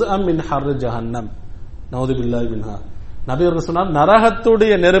 70 ஜுஸ்அம் மின் ஹர்ரி ஜஹன்னம், நஊது பில்லாஹி மின்ஹா. நபி அவர்கள் சொன்னார்,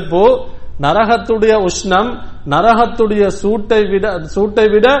 நரகத்துடைய நெருப்பு, நரகத்துடைய உஷ்ணம், நரகத்துடைய சூட்டை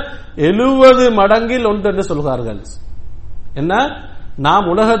விட 70 மடங்கில் ஒன்று என்று சொல்கிறார்கள். என்ன? நாம்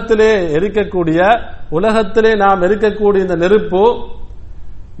உலகத்திலே எரிக்கக்கூடிய, உலகத்திலே நாம் எரிக்கக்கூடிய இந்த நெருப்பு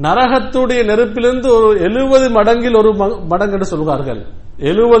நரகத்துடைய நெருப்பிலிருந்து ஒரு 70 மடங்கில் ஒரு மடங்கு என்று சொல்கிறார்கள்.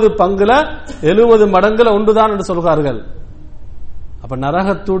 70 பங்குல 70 மடங்குல ஒன்றுதான் என்று சொல்கிறார்கள். அப்ப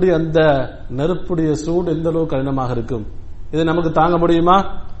நரகத்துடைய அந்த நெருப்புடைய சூடு எந்த அளவுக்கு கடினமாக இருக்கும்? இது நமக்கு தாங்க முடியுமா?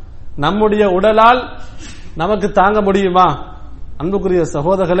 நம்முடைய உடலால் நமக்கு தாங்க முடியுமா? அன்புக்குரிய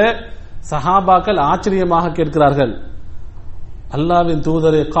சகோதரர்களே, சஹாபாக்கள் ஆச்சரியமாக கேட்கிறார்கள், அல்லாஹ்வின்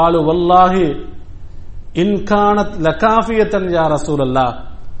தூதரே, காலு வல்லாஹி இன்கானத் லகாஃபியத்தன் யா ரசூலல்லாஹ்,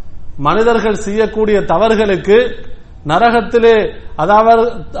 மனிதர்கள் செய்யக்கூடிய தவறுகளுக்கு நரகத்திலே, அதாவது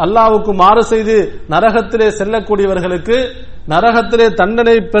அல்லாஹ்வுக்கு மாறு செய்து நரகத்திலே செல்லக்கூடியவர்களுக்கு, நரகத்திலே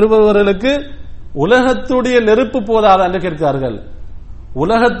தண்டனை பெறுபவர்களுக்கு உலகத்துடைய நெருப்பு போதாதா என்று கேட்கிறார்கள்.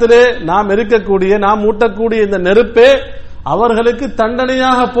 உலகத்திலே நாம் இருக்கக்கூடிய, நாம் ஊட்டக்கூடிய இந்த நெருப்பே அவர்களுக்கு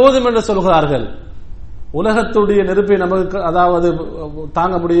தண்டனையாக போதும் என்று சொல்கிறார்கள். உலகத்துடைய நெருப்பை நமக்கு அதாவது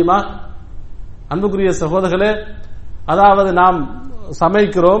தாங்க முடியுமா? அன்புக்குரிய சகோதரர்களே, அதாவது நாம்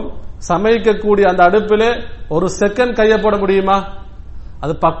சமைக்கிறோம், சமைக்கக்கூடிய அந்த அடுப்பிலே ஒரு செகண்ட் கையை போட முடியுமா?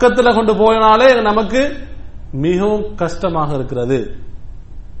 அது பக்கத்தில் கொண்டு போனாலே நமக்கு மிகவும் கஷ்டமாக இருக்கிறது.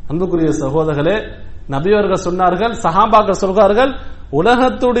 அன்புக்குரிய சகோதரர்களே, நபியவர்கள் சொன்னார்கள், சஹாபாக்கள் சொல்கிறார்கள்,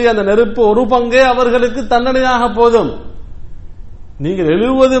 உலகத்துடைய அந்த நெருப்பு ஒரு பங்கே அவர்களுக்கு தண்டனையாக போதும். நீங்கள்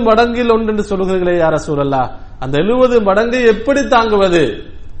 70 மடங்கில் ஒன்று என்று சொல்கிறீர்களே யார் ரசூலல்லாஹ், அந்த 70 மடங்கை எப்படி தாங்குவது?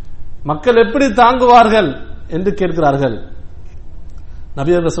 மக்கள் எப்படி தாங்குவார்கள் என்று கேட்கிறார்கள்.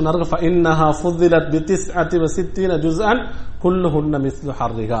 நபியர்கள் சொன்னார்கள், ஃபஇன்னஹா ஃபுதிலத் பிதிஸ்அதி வசித்தீன ஜுஸ்அன் குல்லுஹுன்ன மிஸ்லு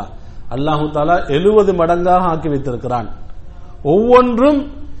ஹர்ரிஹா. அல்லாஹ் தஆலா 70 மடங்காக ஆக்கி வைத்திருக்கிறான். ஒவ்வொன்றும்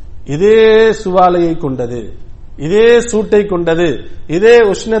இதே சுவாலையை கொண்டது, இதே சூட்டை கொண்டது, இதே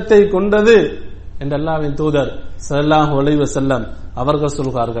உஷ்ணத்தை கொண்டது என்று அல்லாஹ்வின் தூதர் ஸல்லல்லாஹு அலைஹி வஸல்லம் அவர்கள்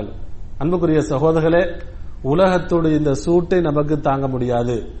சொல்கிறார்கள். அன்புக்குரிய சகோதரர்களே, உலகத்துடைய இந்த சூட்டை நமக்கு தாங்க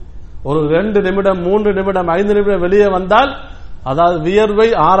முடியாது. ஒரு 2 நிமிடம் 3 நிமிடம் 5 நிமிடம் வெளியே வந்தால் அதாவது வியர்வை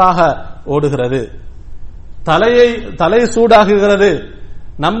ஆறாக ஓடுகிறது, தலை சூடாகுகிறது.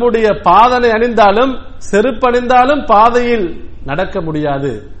 நம்முடைய பாதனை அணிந்தாலும் செருப்பு அணிந்தாலும் பாதையில் நடக்க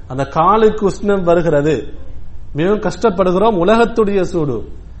முடியாது, அந்த காலுக்கு உஷ்ணம் வருகிறது, மிகவும் கஷ்டப்படுகிறோம். உலகத்துடைய சூடு,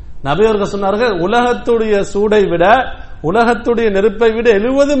 நபியர்கள் சொன்னார்கள், உலகத்துடைய சூடை விட, உலகத்துடைய நெருப்பை விட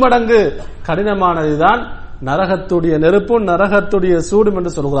 70 மடங்கு கடினமானதுதான் நரகத்துடைய நெருப்பும் நரகத்துடைய சூடும்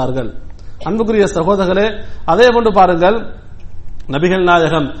என்று சொல்கிறார்கள். அன்புக்குரிய சகோதரர்களே, அதே போன்று பாருங்கள், நபிகள்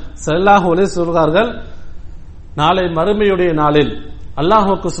நாயகம் ஸல்லல்லாஹு அலைஹி வஸல்லம் சொல்கிறார்கள், நாளை மறுமையுடைய நாளில்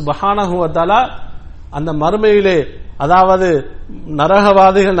அல்லாஹ்வுக்கு சுப்ஹானஹு வ தஆலா அந்த மறுமையிலே, அதாவது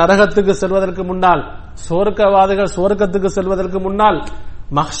நரகவாதிகள் நரகத்துக்கு செல்வதற்கு முன்னால், சுவர்க்கவாதிகள் சுவர்க்கத்துக்கு செல்வதற்கு முன்னால்,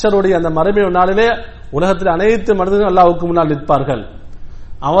 மஹ்ஷருடைய அந்த மறுமை நாளிலே உலகத்தில் அனைத்து மனிதர்கள் அல்லாஹ்வுக்கு முன்னால் நிற்பார்கள்.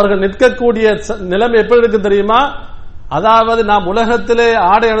 அவர்கள் நிற்கக்கூடிய நிலைமை எப்படி இருக்கு தெரியுமா? அதாவது நாம் உலகத்திலே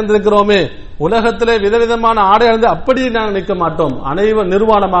ஆடை அணிந்திருக்கிறோமே, உலகத்திலே விதவிதமான ஆடை அணிந்து அப்படி நாங்கள் நிற்க மாட்டோம். அனைவரும்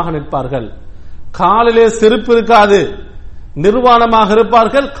நிர்வாணமாக நிற்பார்கள். காலிலே செருப்பு இருக்காது, நிர்வாணமாக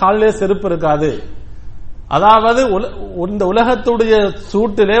இருப்பார்கள், காலிலே செருப்பு இருக்காது. அதாவது இந்த உலகத்துடைய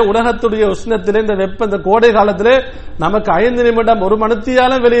சூட்டிலே, உலகத்துடைய உஷ்ணத்திலே, இந்த வெப்ப இந்த கோடை காலத்திலே நமக்கு 5 நிமிடம் 1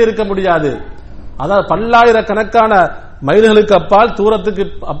 மணித்தியாலும் வெளியே இருக்க முடியாது. அதாவது பல்லாயிரக்கணக்கான மைல்களுக்கு அப்பால், தூரத்துக்கு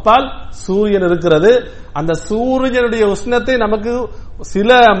அப்பால் சூரியன் இருக்கிறது. அந்த சூரியனுடைய உஷ்ணத்தை நமக்கு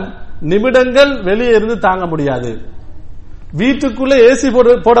சில நிமிடங்கள் வெளியே இருந்து தாங்க முடியாது. வீட்டுக்குள்ளே ஏசி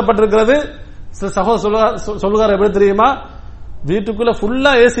போடப்பட்டிருக்கிறது. சொல்லுகார் எப்படி தெரியுமா? வீட்டுக்குள்ள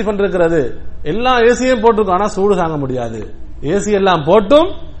ஃபுல்லா ஏசி பண்ணிருக்கிறது, எல்லா ஏசியும் போட்டிருக்கோம், ஆனா சூடு தாங்க முடியாது. ஏசி எல்லாம் போட்டும்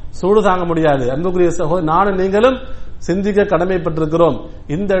சூடு தாங்க முடியாது. அன்புக்குரிய சகோதரர், நானும் நீங்களும் சிந்திக்க கடமைப்பட்டிருக்கிறோம்.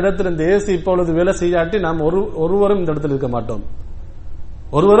 இந்த இடத்தில் இந்த ஏசி இப்பொழுது வேலை செய்யாட்டி நாம் ஒருவரும் இந்த இடத்தில் இருக்க மாட்டோம்,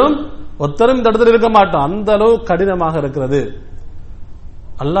 ஒருத்தரும் இந்த இடத்தில் இருக்க மாட்டோம். அந்த அளவு கடினமாக இருக்கிறது.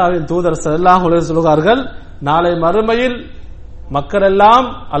 அல்லாஹ்வின் தூதர் ஸல்லல்லாஹு அலைஹி வஸல்லம் சொல்கிறார்கள், நாளை மறுமையில் மக்கள் எல்லாம்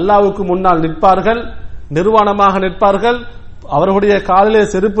அல்லாஹ்வுக்கு முன்னால் நிற்பார்கள், நிர்வாணமாக நிற்பார்கள், அவர்களுடைய காலிலே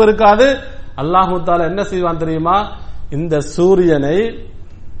செருப்பு இருக்காது. அல்லாஹ் தஆலா என்ன செய்வான் தெரியுமா? இந்த சூரியனை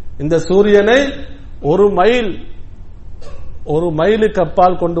ஒரு மைலுக்கு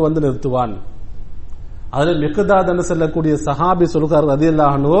அப்பால் கொண்டு வந்து நிறுத்துவான். அதில் மிக்தாத் என்று சொல்லக்கூடிய சஹாபி சொல்கிறார்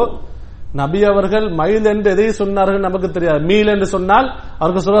ரலியல்லாஹு அன்ஹு, நபி அவர்கள் மைல் என்று எதை சொன்னார்கள் நமக்கு தெரியாது. மீல் என்று சொன்னால்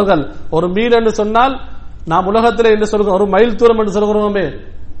அவர்கள் சொல்வார்கள், ஒரு மீல் என்று சொன்னால் நாம் உலகத்தில் என்று சொல்கிறோம் ஒரு மைல் தூரம் என்று சொல்கிறோமே,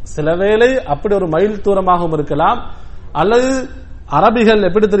 சில வேளை அப்படி ஒரு மைல் தூரமாகவும் இருக்கலாம். அல்லது அரபிகள்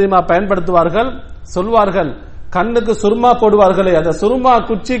எப்படி தெரியுமா பயன்படுத்துவார்கள்? சொல்வார்கள், கண்ணுக்கு சுருமா போடுவார்களே, அந்த சுருமா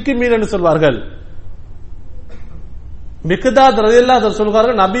குச்சிக்கு மீன் என்று சொல்வார்கள். மிக்தாத் ரலியல்லாஹு அன்ஹு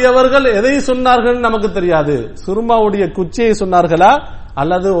சொல்கிறார்கள், நபி அவர்கள் எதை சொன்னார்கள் நமக்கு தெரியாது. சுருமாவுடைய குச்சியை சொன்னார்களா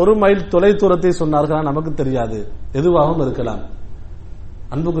அல்லது 1 மைல் தொலை தூரத்தை சொன்னார்களா நமக்கு தெரியாது, எதுவாகவும் இருக்கலாம்.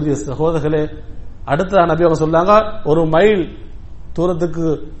 அன்புக்குரிய சகோதரர்களே, அடுத்த நபி அவங்க சொன்னாங்க, 1 மைல் தூரத்துக்கு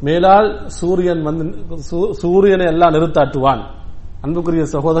மேலால் சூரியனை எல்லாம் நிறுத்தாட்டுவான். அன்புக்குரிய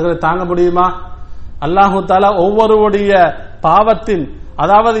சகோதரர்களை தாங்க முடியுமா? அல்லாஹு தஆலா ஒவ்வொருவருடைய பாவத்தின்,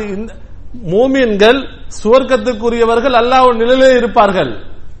 அதாவது மூமின்கள் சுவர்க்கத்துக்குரியவர்கள் அல்லாஹ்வுடைய நிழலிலே இருப்பார்கள்.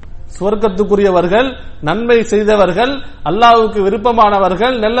 சுவர்க்கத்துக்குரியவர்கள், நன்மை செய்தவர்கள், அல்லாஹ்வுக்கு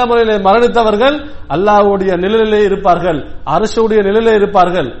விருப்பமானவர்கள், நல்ல முறையிலே மரணித்தவர்கள் அல்லாஹ்வுடைய நிழலிலே இருப்பார்கள், அர்ஷுடைய நிழலிலே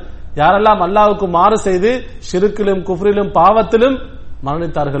இருப்பார்கள். யாரெல்லாம் அல்லாஹ்வுக்கு மாறு செய்து ஷிர்கிலும் குஃப்ரிலும் பாவத்திலும்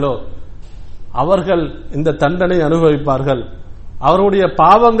மரணித்தார்களோ அவர்கள் இந்த தண்டனை அனுபவிப்பார்கள். அவருடைய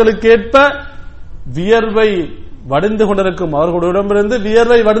பாவங்களுக்கேற்ப வியர்வை வடிந்து கொண்டிருக்கும், அவர்களுடமிருந்து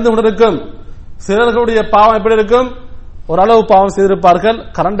வியர்வை வடிந்து கொண்டிருக்கும். சிலர்களுடைய பாவம் எப்படி இருக்கும்? ஓரளவு பாவம் செய்திருப்பார்கள்,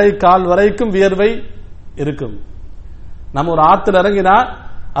 கரண்டை கால் வரைக்கும் வியர்வை இருக்கும். நம்ம ஒரு ஆத்துல இறங்கினா,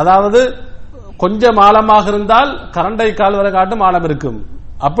 அதாவது கொஞ்சம் ஆழமாக இருந்தால் கரண்டை கால் வரை காட்டும் ஆழம் இருக்கும்.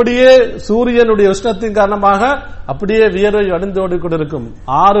 அப்படியே சூரியனுடைய உஷ்ணத்தின் காரணமாக அப்படியே வியர்வை வடிந்து ஓடிக்கொண்டிருக்கும்,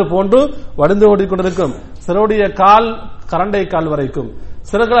 ஆறு போன்று வடிந்து ஓடிக்கொண்டிருக்கும். சிலருடைய கால் கரண்டை கால் வரைக்கும்.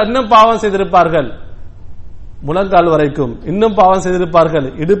 சிலர்கள் இன்னும் பாவம் செய்திருப்பார்கள், முழங்கால் வரைக்கும், இன்னும் பாவம் செய்திருப்பார்கள்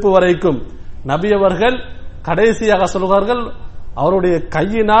இடுப்பு வரைக்கும். நபி அவர்கள் கடைசியாக சொல்கிறார்கள், அவருடைய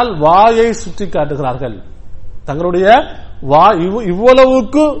கையினால் வாயை சுற்றி காட்டுகிறார்கள். தங்களுடைய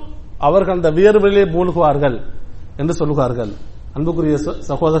இவ்வளவுக்கு அவர்கள் அந்த வியர்விலே மூழ்குவார்கள் என்று சொல்லுகிறார்கள். அன்புக்குரிய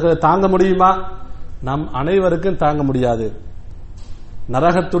சகோதரர்களை தாங்க முடியுமா? நம் அனைவருக்கும் தாங்க முடியாது.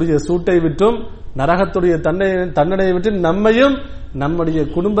 நரகத்துடைய சூட்டை விட்டும் நரகத்துடைய தண்டனையை விட்டு நம்மையும் நம்முடைய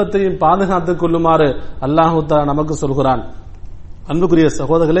குடும்பத்தையும் பாதுகாத்துக் கொள்ளுமாறு அல்லாஹ் தஆலா நமக்கு சொல்கிறான். அன்புக்குரிய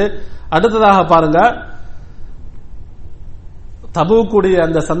சகோதரர்களே, அடுத்ததாக பாருங்க, தபூக்குடைய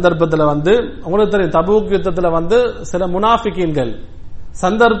அந்த சந்தர்ப்பத்தில் உங்களுக்கு தெரியும், தபூக் யுத்தத்தில் சில முனாஃபிகீன்கள்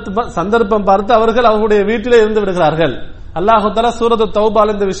சந்தர்ப்பம் பார்த்து அவர்கள் அவர்களுடைய வீட்டிலே இருந்து விடுகிறார்கள். அல்லாஹ் தஆலா சூரத்து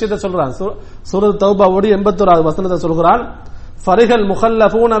தௌபால இந்த விஷயத்தை சொல்றான். சூரத்து தௌபாவோட 81வது வசனத்தை சொல்கிறான், ஃபரிஹல்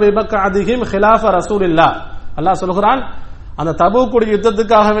முகல்லஃபூன பிமக்அதிஹிம் ஹிலாஃப ரசூலில்லாஹ். அல்லாஹ் சொல்கிறான், அந்த தபூக்குடைய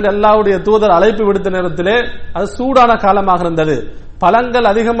யுத்தத்துக்காக வேண்டிய அல்லாஹ்வுடைய தூதர் அழைப்பு விடுத்த நேரத்திலே அது சூடான காலமாக இருந்தது, பழங்கள்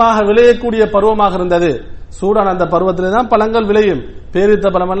அதிகமாக விளையக்கூடிய பருவமாக இருந்தது. சூடான அந்த பருவத்திலே தான் பழங்கள் விளையும், பேரித்த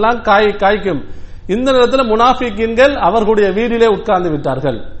பழம் எல்லாம் காய்க்கும். இந்த நேரத்தில் முனாஃபிகீன்கள் அவர்களுடைய வீட்டிலே உட்கார்ந்து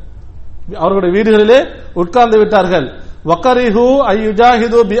விட்டார்கள், அவர்களுடைய வீடுகளிலே உட்கார்ந்து விட்டார்கள். வகரிஹு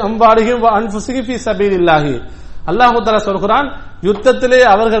அய்யுஜாஹிது பி அம்வாலிஹிம் வ அன்ஃபுஸிஹிம் ஃபீ ஸபீலில்லாஹி. அல்லாஹ் தஆலா சொல்கிறான், யுத்தத்திலே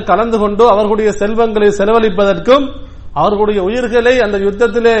அவர்கள் கலந்து கொண்டு அவர்களுடைய செல்வங்களை செலவழிப்பதற்கும் அவர்களுடைய உயிர்களை அந்த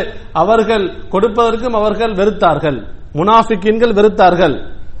யுத்தத்திலே அவர்கள் கொடுப்பதற்கும் அவர்கள் வெறுத்தார்கள். முனாஃபிகீன்கள் வெறுத்தார்கள்.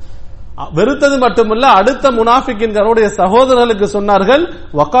 வெறுத்தது மட்டுமல்ல, அடுத்த முனாஃபிகீன்களுடைய சகோதரர்களுக்கு சொன்னார்கள்,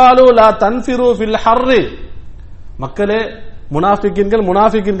 வகாலு லா தன்ஃபிரு ஃபில் ஹர்ரி. மக்களே,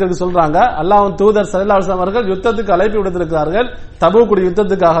 முனாஃபிகீன்கள் சொல்றாங்க, அல்லாஹ்வின் தூதர் ஸல்லல்லாஹு அலைஹி வஸல்லம் அவர்கள் யுத்தத்துக்கு அழைப்பு விடுத்திருக்கிறார்கள், தபூக்குடைய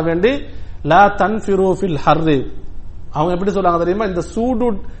யுத்தத்துக்காக வேண்டி. லா தன்ஃபிரு ஃபில் ஹர்ரி. அவங்க எப்படி சொல்றாங்க தெரியுமா?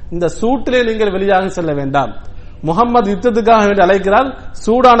 இந்த சூட்டிலே நீங்கள் வெளியாக செல்ல வேண்டாம். முகம்மது யுத்தத்துக்காக வேண்டி அழைக்கிறார்,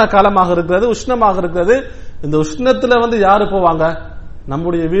 சூடான காலமாக இருக்கிறது, உஷ்ணமாக இருக்கிறது. இந்த உஷ்ணத்துல யாரு போவாங்க?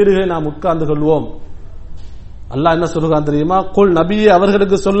 நம்முடைய வீடுகளை நாம் உட்கார்ந்து கொள்வோம். அல்லாஹ் என்ன சொல்லுகிறான் தெரியுமா? குல் நபியே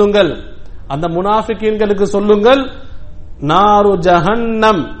அவர்களுக்கு சொல்லுங்கள், அந்த முனாஃபிகீன்களுக்கு சொல்லுங்கள், நாரு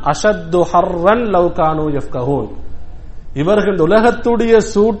ஜஹன்னம் அஷத்து ஹர்ரன் லவ் கானூ யஃப்கஹூன். இவர்கள் உலகத்துடைய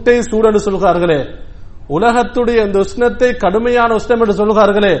சூட்டை சூடென்று சொல்கிறார்களே, உலகத்துடைய இந்த உஷ்ணத்தை கடுமையான உஷ்ணம் என்று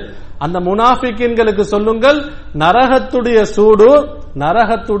சொல்கிறார்களே, அந்த முனாஃபிகீன்களுக்கு சொல்லுங்கள், நரகத்துடைய சூடு,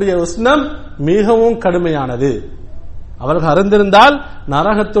 நரகத்துடைய உஷ்ணம் மிகவும் கடுமையானது. அவர்கள் அறிந்திருந்தால்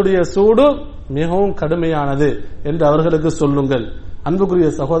நரகத்துடைய சூடு மிகவும் கடுமையானது என்று அவர்களுக்கு சொல்லுங்கள். அன்புக்குரிய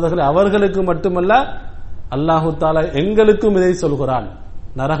சகோதரர்களே, அவர்களுக்கு மட்டுமல்ல, அல்லாஹு தஆலா எங்களுக்கும் இதை சொல்கிறான்.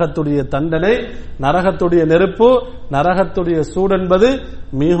 நரகத்துடைய தண்டனை, நரகத்துடைய நெருப்பு, நரகத்துடைய சூடு என்பது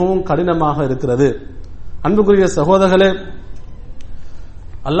மிகவும் கடினமாக இருக்கிறது. அன்புக்குரிய சகோதரர்களே,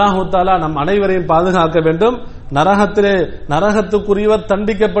 அல்லாஹு தஆலா நம் அனைவரையும் பாதுகாக்க வேண்டும். நரகத்துக்குரியவர்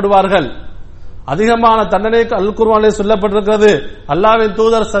தண்டிக்கப்படுவார்கள். அதிகமான தண்டனை அல் குர்ஆனிலே சொல்லப்பட்டிருக்கிறது. அல்லாஹ்வின்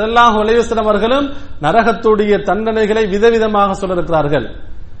தூதர் ஸல்லல்லாஹு அலைஹி வஸல்லம் அவர்களும் நரகத்துடைய தண்டனைகளை விதவிதமாக சொல்லியிருக்கிறார்கள்.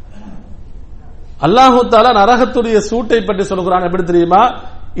 அல்லாஹு தஆலா நரகத்துடைய சூட்டை பற்றி சொல்கிறான். எப்படி தெரியுமா?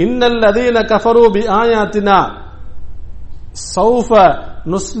 இன்னல்லதீன கஃபரு பி ஆயாத்தினா சௌஃப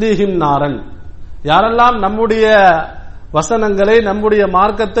நுஸ்லிஹிம் நாரன். யாரெல்லாம் நம்முடைய வசனங்களை, நம்முடைய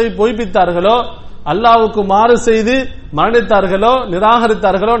மார்க்கத்தை பொய்ப்பித்தார்களோ, அல்லாஹ்வுக்கு மாறு செய்து மரணித்தார்களோ,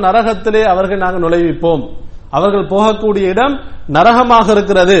 நிராகரித்தார்களோ, நரகத்திலே அவர்கள் நாங்கள் நுழைவிப்போம். அவர்கள் போகக்கூடிய இடம் நரகமாக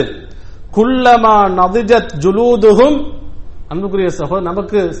இருக்கிறது. குல்லமா நதிஜத் ஜுலூதுஹும். அன்புக்குரிய சகோதரர்,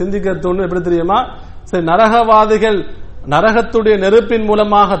 நமக்கு சிந்திக்க தோணும். எப்படி தெரியுமா? சரி, நரகவாதிகள் நரகத்துடைய நெருப்பின்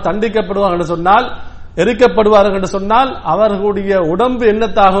மூலமாக தண்டிக்கப்படுவார்கள் என்று சொன்னால், எரிக்கப்படுவார்கள் என்று சொன்னால், அவர்களுடைய உடம்பு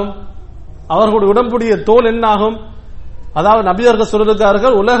என்னத்தாகும்? அவர்களுடைய உடம்புடைய தோல் என்னாகும்? அதாவது நபியர்கள்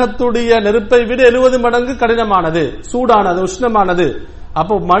சொல்லிருக்கார்கள், உலகத்துடைய நெருப்பை விட 70 மடங்கு கடினமானது, சூடானது, உஷ்ணமானது.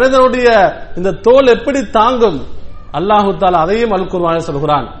 அப்போ மனிதனுடைய இந்த தோல் எப்படி தாங்கும்? அல்லாஹு தஆலா அதையும் அல் குர்ஆனில்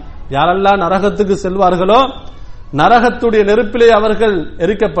சொல்கிறான். யாரெல்லாம் நரகத்துக்கு செல்வார்களோ நரகத்துடைய நெருப்பிலே அவர்கள்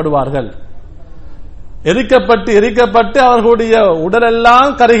எரிக்கப்படுவார்கள். எரிக்கப்பட்டு அவர்களுடைய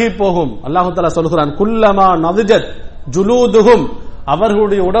உடலெல்லாம் கருகி போகும். அல்லாஹு தஆலா சொல்கிறான், குல்லமா நதிஜத் ஜுலூதுஹும்,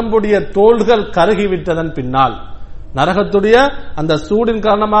 அவர்களுடைய உடம்புடைய தோள்கள் கருகிவிட்டதன் பின்னால், நரகத்துடைய அந்த சூடின்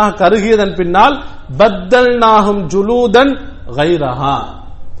காரணமாக கருகியதன் பின்னால், பத்தல்நாஹும் ஜுலூதன் கைரஹா,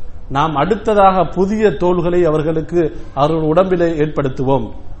 நாம் அடுத்ததாக புதிய தோள்களை அவர்களுக்கு அவர்கள் உடம்பிலே ஏற்படுத்துவோம்.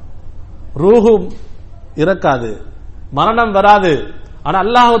 ரூஹும் இறக்காது, மரணம் வராது. ஆனா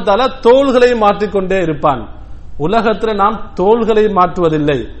அல்லாஹ் தஆலா தோள்களை மாற்றிக்கொண்டே இருப்பான். உலகத்தில் நாம் தோள்களை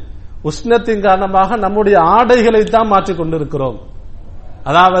மாற்றுவதில்லை, உஷ்ணத்தின் காரணமாக நம்முடைய ஆடைகளை தான் மாற்றிக்கொண்டிருக்கிறோம்.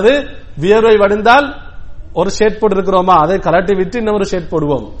 அதாவது வியர்வை வடிந்தால் ஒரு ஷேட் போட்டிருக்கிறோமா, அதை கலட்டி விட்டு இன்னொரு ஷேட்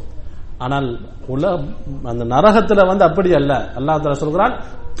போடுவோம். ஆனால் அந்த நரகத்தில் அப்படி அல்ல. அல்லாஹ் தஆலா சொல்கிறான்,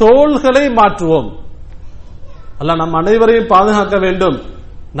 தோள்களை மாற்றுவோம். அல்லாஹ் நம் அனைவரையும் பாதுகாக்க வேண்டும்.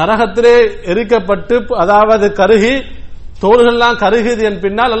 நரகத்திலே எரிக்கப்பட்டு அதாவது கருகி தோள்கள்லாம் கருகியது என்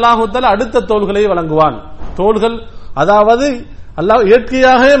பின்னால் அல்லாஹ் தஆலா அடுத்த தோள்களை வழங்குவான். தோள்கள் அதாவது அல்லாஹ்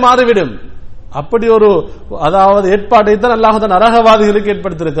இயற்கையாகவே மாறிவிடும். அப்படி ஒரு அதாவது ஏற்பாட்டை தான் அல்லாஹ் நரகவாதிகளுக்கு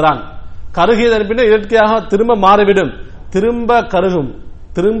ஏற்படுத்தியிருக்கிறான். கருகியதன் பின்னர் இயற்கையாக திரும்ப மாறிவிடும், திரும்ப கருகும்,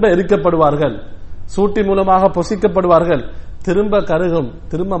 திரும்ப எரிக்கப்படுவார்கள், சூட்டி மூலமாக பொசிக்கப்படுவார்கள், திரும்ப கருகும்,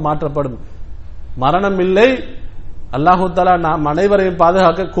 திரும்ப மாற்றப்படும். மரணம் இல்லை. அல்லாஹு தஆலா நாம் அனைவரையும்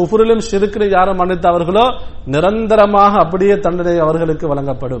பாதுகாக்க, குஃப்ரிலும் ஷிர்கிலும் யாரும் மன்னித்தவர்களோ நிரந்தரமாக அப்படியே தண்டனை அவர்களுக்கு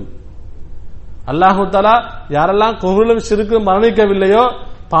வழங்கப்படும். அல்லாஹு தஆலா யாரெல்லாம் குஃப்ரிலும் ஷிர்கிலும் மரணிக்கவில்லையோ,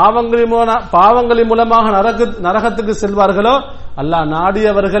 பாவங்களின் மூலமாக நரகத்துக்கு செல்வார்களோ, அல்லாஹ்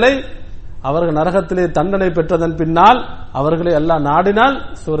நாடியவர்களை அவர்கள் நரகத்திலே தண்டனை பெற்றதன் பின்னால் அவர்களை அல்லாஹ் நாடினால்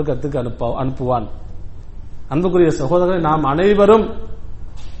சுவர்க்கத்துக்கு அனுப்புவான். அன்புக்குரிய சகோதரர்களை, நாம் அனைவரும்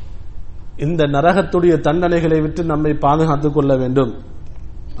இந்த நரகத்துடைய தண்டனைகளை விட்டு நம்மை பாதுகாத்துக் கொள்ள வேண்டும்.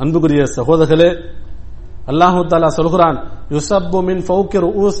 அன்புக்குரிய சகோதரர்களே, அல்லாஹு தஆலா சொல்கிறான், யுஸப்பு மின் ஃபௌகி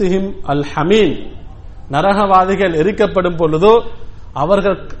ரூஸிஹிம் அல் ஹமீம், நரகவாதிகள் எரிக்கப்படும் பொழுது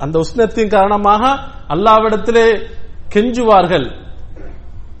அவர்கள் அந்த உஷ்ணத்தின் காரணமாக அல்லாஹ்விடத்திலே கெஞ்சுவார்கள்.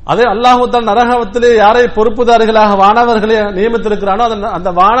 அதே அல்லாஹ் தஆலா நரகத்திலே யாரை பொறுப்புதாரிகளாக வானவர்களை நியமித்திருக்கிறானோ அந்த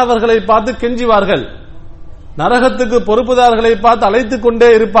வானவர்களை பார்த்து கெஞ்சுவார்கள். நரகத்துக்கு பொறுப்புதாரர்களை பார்த்து அழைத்துக் கொண்டே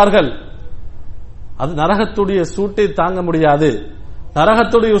இருப்பார்கள். அது நரகத்துடைய சூட்டை தாங்க முடியாது,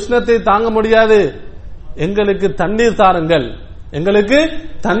 நரகத்துடைய உஷ்ணத்தை தாங்க முடியாது. எங்களுக்கு தண்ணீர் தாருங்கள், எங்களுக்கு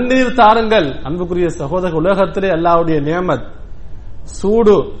தண்ணீர் தாருங்கள். அன்புக்குரிய சகோதர, உலகத்திலே அல்லாஹ்வுடைய நியமத்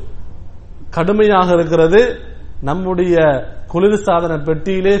சூடு கடுமையாக இருக்கிறது. நம்முடைய குளிர்சாதன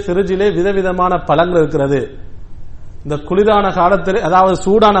பெட்டியிலே ஃப்ரிட்ஜிலே விதவிதமான பழங்கள் இருக்கிறது. இந்த குளிரான காலத்திலே அதாவது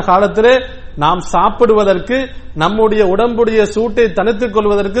சூடான காலத்திலே நாம் சாப்பிடுவதற்கு, நம்முடைய உடம்புடைய சூட்டை தணித்துக்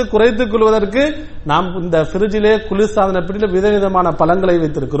கொள்வதற்கு, குறைத்துக் கொள்வதற்கு நாம் இந்த ஃப்ரிட்ஜிலே குளிர்சாதன பெட்டியிலே விதவிதமான பழங்களை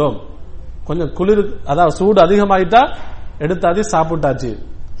வைத்திருக்கிறோம். கொஞ்சம் குளிர் அதாவது சூடு அதிகமாயிட்டா எடுத்தாச்சு சாப்பிட்டாச்சு,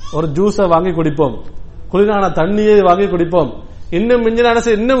 ஒரு ஜூஸை வாங்கி குடிப்போம், குளிரான தண்ணியை வாங்கி குடிப்போம். இன்னும்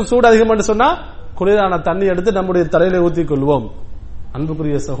இன்னும் சூடு அதிகமாக சொன்னா குளிரான தண்ணி எடுத்து நம்முடைய தலையில ஊத்திக் கொள்வோம்.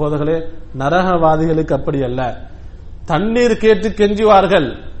 அன்புக்குரிய சகோதரர்களே, நரகவாதிகளுக்கு அப்படி அல்ல. தண்ணீர் கேட்டு கெஞ்சுவார்கள்,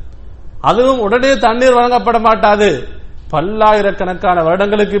 அதுவும் உடனே தண்ணீர் வழங்கப்பட மாட்டாது. பல்லாயிரக்கணக்கான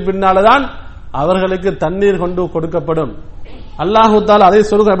வருடங்களுக்கு பின்னால்தான் அவர்களுக்கு தண்ணீர் கொண்டு கொடுக்கப்படும். அல்லாஹு தஆலா அதை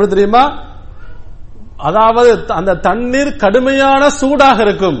சொல்லுங்க, எப்படி தெரியுமா? அதாவது அந்த தண்ணீர் கடுமையான சூடாக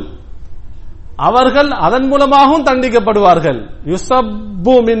இருக்கும், அவர்கள் அதன் மூலமாகவும் தண்டிக்கப்படுவார்கள்.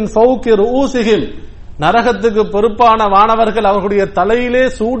 யுஸப்பு மின் ஃபௌகி ரூஸிஹிம், நரகத்துக்கு பொறுப்பான வானவர்கள் அவர்களுடைய தலையிலே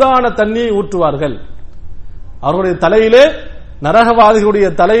சூடான தண்ணீரை ஊற்றுவார்கள். அவர்களுடைய தலையிலே, நரகவாதிகளுடைய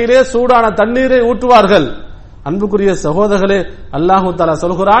தலையிலே சூடான தண்ணீரை ஊற்றுவார்கள். அன்புக்குரிய சகோதரர்களே, அல்லாஹு தஆலா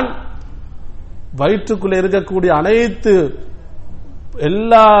சொல்கிறான், வயிற்றுக்குள்ளே இருக்கக்கூடிய அனைத்து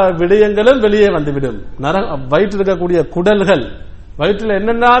எல்லா விடயங்களும் வெளியே வந்துவிடும். வயிற்றில் இருக்கக்கூடிய குடல்கள், வயிற்றில்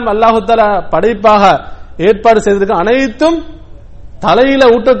என்னென்ன அல்லாஹு தஆலா படைப்பாக ஏற்பாடு செய்திருக்க அனைத்தும் தலையில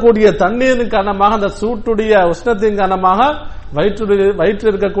ஊட்டக்கூடிய தண்ணீரின் காரணமாக, அந்த சூட்டுடைய உஷ்ணத்தின் காரணமாக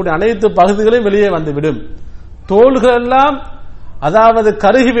வயிற்றில் இருக்கக்கூடிய அனைத்து பகுதிகளையும் வெளியே வந்துவிடும். தோள்கள் எல்லாம் அதாவது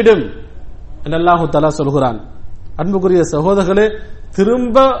கருகிவிடும் என்று அல்லாஹு தஆலா சொல்கிறான். அன்புக்குரிய சகோதரர்களே,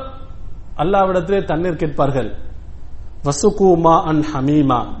 திரும்ப அல்லாஹ்விடத்திலே தண்ணீர் கேட்பார்கள். வசுகூமா அன்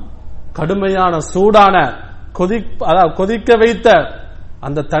ஹமீமா, கடுமையான சூடான கொதிக்க வைத்த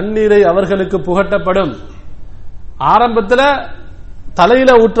அந்த தண்ணீரை அவர்களுக்கு புகட்டப்படும். ஆரம்பத்தில்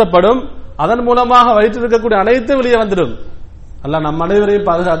தலையில ஊற்றப்படும், அதன் மூலமாக வயிற்றில் இருக்கக்கூடிய அனைத்து வெளியே வந்துடும். அல்லாஹ் நம் அனைவரையும்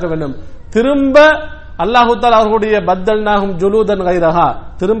பாதுகாக்க வேண்டும். திரும்ப அல்லாஹு தஆலா அவர்களுடைய பத்தல்நாஹும் ஜுலூதன் கைரஹா,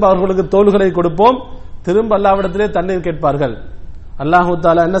 திரும்ப அவர்களுக்கு தோள்களை கொடுப்போம், திரும்ப அல்லாஹ்விடத்திலே தண்ணீர் கேட்பார்கள். அல்லாஹு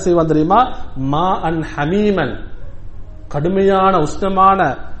தஆலா என்ன செய்வான் தெரியுமா? மா அன் ஹமீமன், கடுமையான உஷ்ணமான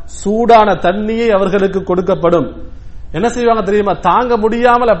சூடான தண்ணியை அவர்களுக்கு கொடுக்கப்படும். என்ன செய்வாங்க தெரியுமா? தாங்க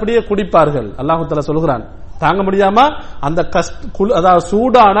முடியாமல் அப்படியே குடிப்பார்கள். அல்லாஹு தஆலா சொல்கிறான், தாங்க முடியாம அந்த அதாவது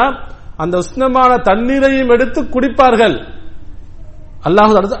சூடான அந்த உஷ்ணமான தண்ணீரையும் எடுத்து குடிப்பார்கள்.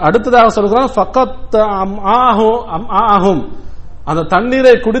 அல்லாஹ் அடுத்ததாக சொல்கிறான், ஃபகத் அம்ஆஹும், அந்த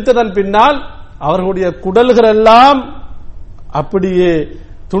தண்ணீரை குடித்ததன் பின்னால் அவர்களுடைய குடல்கள் எல்லாம் அப்படியே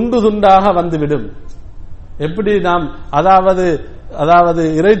துண்டு துண்டாக வந்துவிடும். எப்படி நாம் அதாவது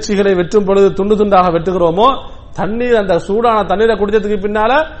இறைச்சிகளை வெட்டும் பொழுது துண்டு துண்டாக வெட்டுகிறோமோ, தண்ணீர் அந்த சூடான தண்ணீரை குடித்ததுக்கு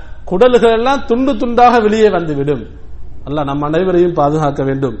பின்னால குடல்கள் எல்லாம் துண்டு துண்டாக வெளியே வந்துவிடும். அல்லாஹ் நம் அனைவரையும் பாதுகாக்க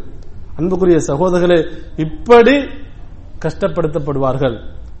வேண்டும். அன்புக்குரிய சகோதரர்களே, இப்படி கஷ்டப்படுத்தப்படுவார்கள்.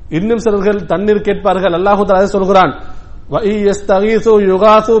 இன்னும் சிலர்கள் தண்ணீர் கேட்பார்கள். அல்லாஹ் தஆலா சொல்கிறான், வஇயஸ்தகீசு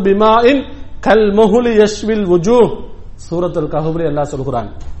யுகாசு பிமாஇன் கல்முஹ்லி யஷ்வில் வுஜூஹ், சூரத்துல் கஹ்ஃபில் அல்லாஹ் சொல்கிறான்,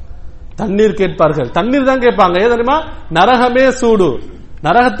 தண்ணீர் கேட்பார்கள். தண்ணீர் தான் கேட்பாங்க. ஏன் தெரியுமா? நரகமே சூடு,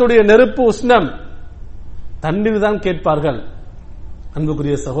 நரகத்துடைய நெருப்பு உஷ்ணம், தண்ணீர் தான் கேட்பார்கள்.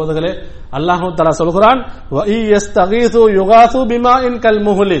 அன்புக்குரிய சகோதரர்களே, அல்லாஹ் தஆலா சொல்கிறான், வஇயஸ்தகீசு யுகாசு பிமாஇன்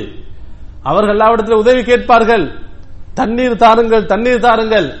கல்முஹ்லி, அவர்கள் அல்லாஹ்விடத்தில் உதவி கேட்பார்கள், தண்ணீர் தாருங்கள் தண்ணீர்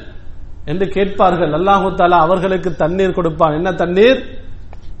தாருங்கள் என்று கேட்பார்கள். அல்லாஹ் தஆலா அவர்களுக்கு தண்ணீர் கொடுப்பான். என்ன தண்ணீர்?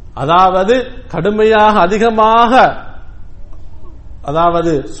 அதாவது கடுமையாக அதிகமாக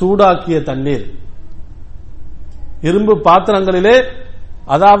சூடாக்கிய தண்ணீர். இரும்பு பாத்திரங்களிலே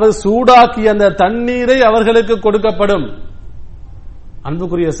அதாவது சூடாக்கிய அந்த தண்ணீரை அவர்களுக்கு கொடுக்கப்படும்.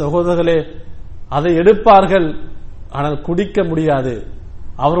 அன்புக்குரிய சகோதரர்களே, அதை எடுப்பார்கள், ஆனால் குடிக்க முடியாது.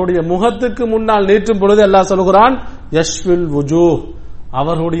 அவருடைய முகத்துக்கு முன்னால் நீட்டும் பொழுது அல்லாஹ் சொல்கிறான், யஷ்வில் வுஜூஹ்,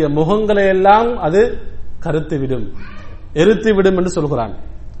 அவர்களுடைய முகங்களை எல்லாம் அது கருத்துவிடும், எரித்துவிடும் என்று சொல்கிறான்.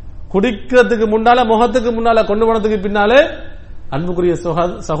 குடிக்கிறதுக்கு முன்னால, முகத்துக்கு முன்னால கொண்டு போனதுக்கு பின்னாலே அன்புக்குரிய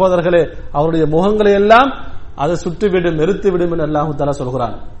சகோதரர்களே, அவருடைய முகங்களை எல்லாம் அது சுட்டுவிடும், எரித்துவிடும் என்று அல்லாஹ் தஆலா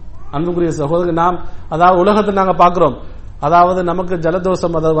சொல்கிறான். அன்புக்குரிய சகோதரர்கள், நாம் அதாவது உலகத்தை நாங்க பார்க்கிறோம், அதாவது நமக்கு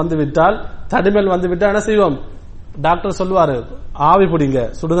ஜலதோஷம் வந்துவிட்டால், தடிமல் வந்துவிட்டால் என்ன செய்வோம்? டாக்டர் சொல்லுவாரு, ஆவி பிடிங்க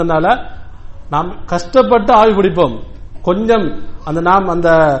சுடுதனால. நாம் கஷ்டப்பட்டு ஆவி பிடிப்போம். கொஞ்சம் நாம் அந்த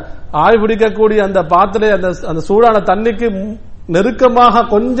ஆவி பிடிக்கக்கூடிய அந்த பாத்திரை அந்த சூடான தண்ணிக்கு நெருக்கமாக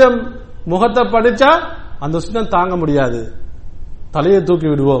கொஞ்சம் முகத்தை படிச்சா அந்த உஷ்ணம் தாங்க முடியாது, தலையை தூக்கி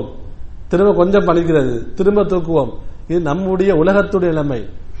விடுவோம், திரும்ப கொஞ்சம் பணிக்கிறது, திரும்ப தூக்குவோம். இது நம்முடைய உலகத்துடைய நிலைமை.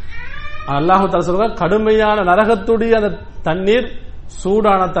 அல்லாஹ் தஆலா சொல்றார், கடுமையான நரகத்துடைய அந்த தண்ணீர்,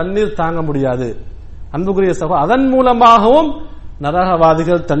 சூடான தண்ணீர் தாங்க முடியாது. அன்புக்குரிய சகோதரர், அதன் மூலமாகவும்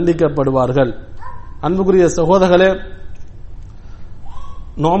நரகவாதிகள் தண்டிக்கப்படுவார்கள். அன்புக்குரிய சகோதரர்களே,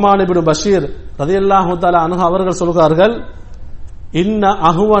 நோமான் இப்னு பஷீர் ரலியல்லாஹு தஆலா அன்ஹு அவர்கள் சொல்கிறார்கள், இன்ன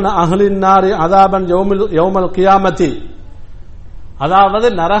அஹ்வன அஹ்லின் நாரி அதாபன் யௌமல் கியாமத்தி, அதாவது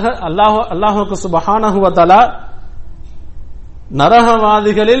அல்லாஹ்வுக்கு சுப்ஹானஹு வ தஆலா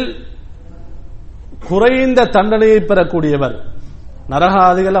நரகவாதிகளில் குறைந்த தண்டனையை பெறக்கூடியவர்.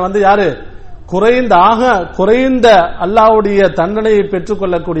 நரகவாதிகள் யாரு? குறைந்த அல்லாஹ்வுடைய தண்டனையை பெற்றுக்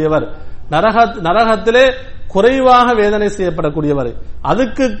கொள்ளக்கூடியவர், நரகத்திலே குறைவாக வேதனை செய்யப்படக்கூடியவர்.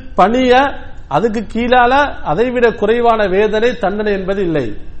 அதுக்கு அதுக்கு கீழால அதைவிட குறைவான வேதனை தண்டனை என்பது இல்லை.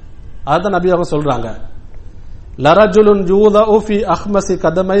 அதான் நபி அவங்க சொல்றாங்க, லரஜுலுன் யூதஉ ஃபீ அஹ்மஸி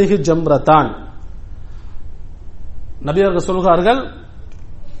கதமைஹி ஜம்ரதான், நபி அவர்கள் சொல்கிறார்கள்,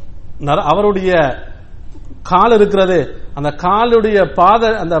 அவருடைய கால் இருக்கிறது, அந்த காலுடைய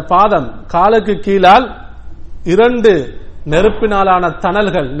அந்த பாதம் காலுக்கு கீழால் 2 நெருப்பினாலான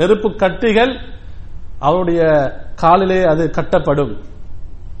தணல்கள், நெருப்பு கட்டிகள் அவருடைய காலிலே அது கட்டப்படும்,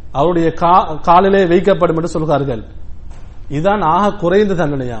 அவருடைய காலிலே வைக்கப்படும் என்று சொல்கிறார்கள். இதுதான் ஆக குறைந்த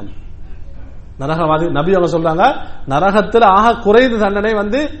தண்டனையாம். நரகவாதி நபி அவங்க சொல்றாங்க, நரகத்தில் ஆக குறைந்த தண்டனை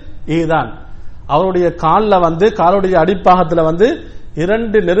இதுதான். அவருடைய காலுடைய அடிப்பாகத்தில்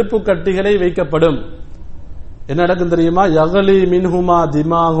 2 நெருப்பு கட்டிகளை வைக்கப்படும். என்ன நடக்கும் தெரியுமா? யகலி மின்ஹுமா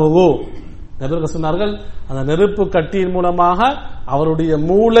திமாஹுஹு, நபிகள் சொன்னார்கள், அந்த நெருப்பு கட்டியின் மூலமாக அவருடைய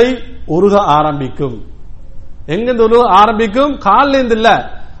மூளை உருக ஆரம்பிக்கும். எங்கிருந்து உருக ஆரம்பிக்கும்? காலிலிருந்து இல்ல,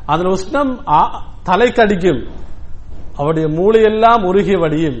 அதன் உஷ்ணம் தலைக்கு அடிக்கும், அவருடைய மூளையெல்லாம் உருகி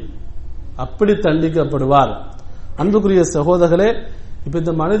வடியும், அப்படி தண்டிக்கப்படுவார். அன்புக்குரிய சகோதரர்களே, இப்ப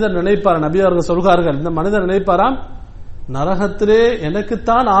இந்த மனிதர் நினைப்பார், நபி அவர்கள் சொல்கிறார்கள், இந்த மனிதர் நினைப்பாராம், நரகத்திலே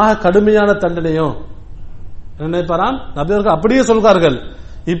எனக்குத்தான் ஆக கடுமையான தண்டனையோ நினைப்பாராம். நபி அவர்கள் அப்படியே சொல்கிறார்கள்,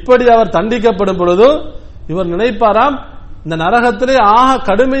 இப்படி அவர் தண்டிக்கப்படும் பொழுது இவர் நினைப்பாராம், இந்த நரகத்திலே ஆக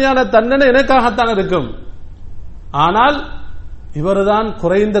கடுமையான தண்டனை எனக்காகத்தான் இருக்கும், ஆனால் இவர்தான்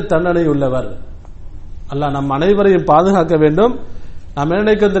குறைந்த தண்டனை உள்ளவர். அல்லாஹ் நம் அனைவரையும் பாதுகாக்க வேண்டும். நாம் என்ன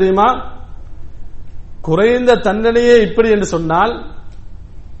நினைக்க தெரியுமா, குறைந்த தண்டனையே இப்படி என்று சொன்னால்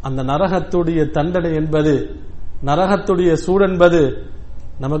அந்த நரகத்துடைய தண்டனை என்பது, நரகத்துடைய சூடு என்பது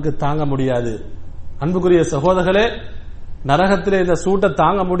நமக்கு தாங்க முடியாது. அன்புக்குரிய சகோதரர்களே, நரகத்திலே இந்த சூட்டை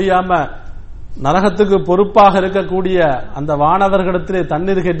தாங்க முடியாம நரகத்துக்கு பொறுப்பாக இருக்கக்கூடிய அந்த வானவர்களிடத்திலே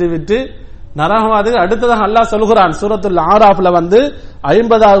தண்ணீர் கேட்டுவிட்டு நரகவாதிகள் அடுத்ததாக அல்லாஹ் சொல்கிறான். சூரத்துல் ஆராஃப்ல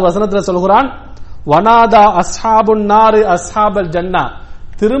 50வது வசனத்தில் சொல்கிறான், வனாதா அஸ்ஹாபுன் நாரி அஸ்ஹாபல் ஜன்னா.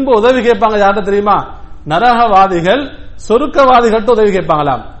 திரும்ப உதவி கேட்பாங்க. யார்கிட்ட தெரியுமா? நரகவாதிகள் சொர்க்கவாதிகள்ட்ட உதவி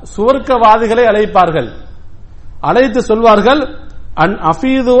கேட்பாங்களாம். சுவர்க்கவாதிகளை அழைப்பார்கள். அழைத்து சொல்வார்கள், அன்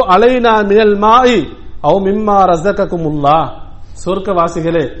அஃபீது அலைனா மினல் மாஇ அவ் மிம்மா ரஸககுமுல்லாஹ்.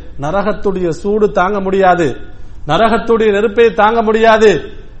 சொர்க்கவாசிகளே, நரகத்துடைய சூடு தாங்க முடியாது, நரகத்துடைய நெருப்பை தாங்க முடியாது,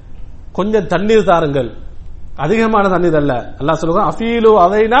 கொஞ்சம் தண்ணீர் தாருங்கள். அதிகமான தண்ணீர் அல்ல. அல்லாஹ் சொல்லுங்க, அஃபீலு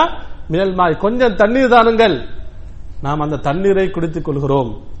அலைனா மினல் மாஇ, கொஞ்சம் தண்ணீர் தாருங்கள், நாம் அந்த தண்ணீரை குடித்துக்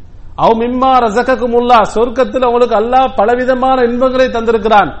கொள்கிறோம். அவ் மிம்மா ரஸககுமுல்லாஹ், சொர்க்கத்தில் உங்களுக்கு அல்லாஹ் பலவிதமான இன்பங்களை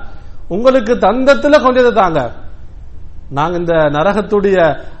தந்திருக்கிறான், உங்களுக்கு தந்தத்துல கொஞ்சத்தை தாங்க, நாங்க இந்த நரகத்துடைய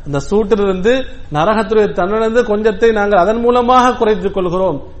இந்த சூட்டிலிருந்து நரகத்துடைய தன்னிலிருந்து கொஞ்சத்தை நாங்கள் அதன் மூலமாக குறைத்துக்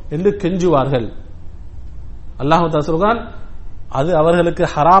கொள்கிறோம் என்று கெஞ்சுவார்கள். அல்லாஹு தஆலா சொல்றான், அது அவர்களுக்கு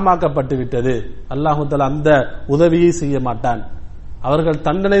ஹராமாக்கப்பட்டு விட்டது. அல்லாஹு தஆலா அந்த உதவியை செய்ய மாட்டான். அவர்கள்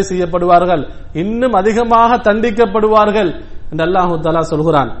தண்டனை செய்யப்படுவார்கள், இன்னும் அதிகமாக தண்டிக்கப்படுவார்கள் என்று அல்லாஹு தஆலா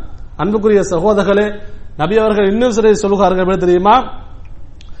சொல்கிறான். அன்புக்குரிய சகோதரர்களே, நபி அவர்கள் இன்னும் சில சொல்கிறார்கள் தெரியுமா?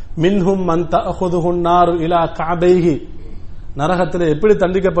 மின்ஹும் மன் தஅஹுதுஹுன் நாரு இலா கஅபைஹி. நரகத்தில் எப்படி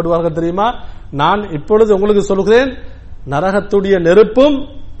தண்டிக்கப்படுவார்கள் தெரியுமா? நான் இப்பொழுது உங்களுக்கு சொல்கிறேன், நரகத்துடைய நெருப்பும்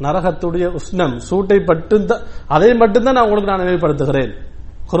நரகத்துடைய உஷ்ணம் சூட்டை பட்டு அதை மட்டும்தான் நான் உங்களுக்கு நினைவுபடுத்துகிறேன்.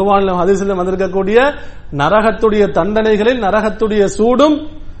 குர்ஆனிலும் ஹதீஸிலும் வந்திருக்கக்கூடிய நரகத்துடைய தண்டனைகளில் நரகத்துடைய சூடும்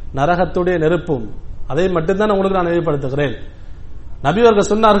நரகத்துடைய நெருப்பும் அதை மட்டும்தான் உங்களுக்கு நான் நினைவுபடுத்துகிறேன். நபி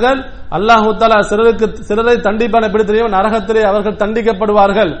அவர்கள் சொன்னார்கள், அல்லாஹ் தஆலா சிலரை தண்டிப்பான். எப்படி தெரியும்? நரகத்திலே அவர்கள்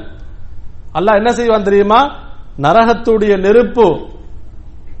தண்டிக்கப்படுவார்கள். அல்லாஹ் என்ன செய்வான் தெரியுமா? நரகத்துடைய நெருப்பு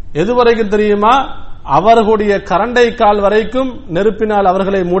எதுவரைக்கும் தெரியுமா? அவர்களுடைய கரண்டை கால் வரைக்கும் நெருப்பினால்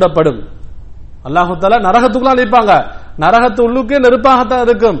அவர்களை மூடப்படும். அல்லாஹு தஆலா நரகத்துக்குள்ள அனுப்பாங்க. நரகத்து உள்ளுக்கே நெருப்பாகத்தான்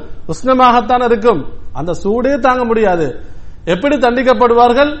இருக்கும், உஷ்ணமாகத்தான் இருக்கும், அந்த சூடே தாங்க முடியாது. எப்படி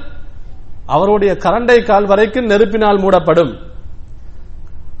தண்டிக்கப்படுவார்கள்? அவருடைய கரண்டை கால் வரைக்கும் நெருப்பினால் மூடப்படும்.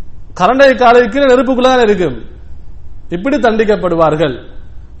 கரண்டை காலுக்கு நெருப்புக்குள்ளதான் இருக்கும். இப்படி தண்டிக்கப்படுவார்கள்.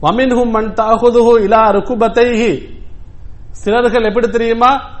 வமின்ஹும் மன் தஅஹுதுஹு இலா ருகுபதைஹி. சிலர்கள் எப்படி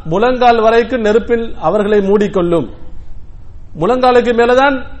தெரியுமா? முழங்கால் வரைக்கும் நெருப்பில் அவர்களை மூடிக்கொள்ளும். முழங்காலுக்கு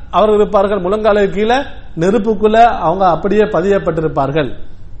மேலதான் அவர்கள் இருப்பார்கள், முழங்காலுக்கு கீழே நெருப்புக்குள்ள அவங்க அப்படியே பதியப்பட்டிருப்பார்கள்,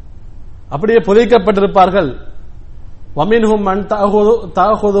 அப்படியே புதைக்கப்பட்டிருப்பார்கள். வமின்ஹும் மன்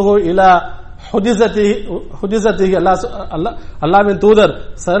தஅஹுதுஹு இலா ஹுஜஸதிஹி. அல்லாஹ்வின் தூதர்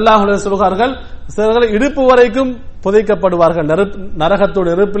ஸல்லல்லாஹு அலைஹி வஸல்லம் சொல்கிறார்கள், சிலர்கள் இடுப்பு வரைக்கும் புதைக்கப்படுவார்கள்,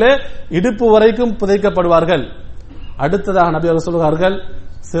 நரகத்துடைய நெருப்பிலே இடுப்பு வரைக்கும் புதைக்கப்படுவார்கள். அடுத்ததாக நபி அவர்கள் சொல்கிறார்கள்,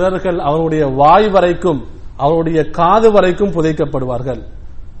 சிலர்கள் அவருடைய வாய் வரைக்கும் அவருடைய காது வரைக்கும் புதைக்கப்படுவார்கள்.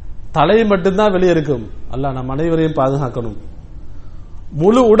 தலை மட்டும்தான் வெளியே இருக்கும். அல்லாஹ் நம் அனைவரையும் பாதுகாக்கணும்.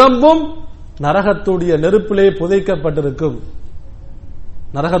 முழு உடம்பும் நரகத்துடைய நெருப்பிலே புதைக்கப்பட்டிருக்கும்,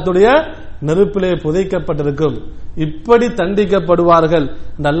 நரகத்துடைய நெருப்பிலே புதைக்கப்பட்டிருக்கும். இப்படி தண்டிக்கப்படுவார்கள்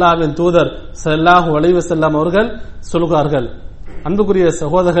என்று அல்லாஹ்வின் தூதர் ஸல்லல்லாஹு அலைஹி வஸல்லம் அவர்கள் சொல்கிறார்கள். அன்புக்குரிய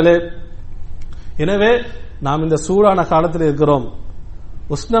சகோதரர்களே, எனவே நாம் இந்த சூடான காலத்தில் இருக்கிறோம்,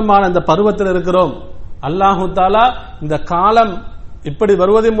 உஷ்ணமான இந்த பருவத்தில் இருக்கிறோம். அல்லாஹு தஆலா இந்த காலம் இப்படி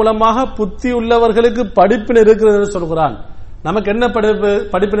வருவதன் மூலமாக புத்தி உள்ளவர்களுக்கு படிப்பின் இருக்கிறது என்று சொல்கிறான். நமக்கு என்ன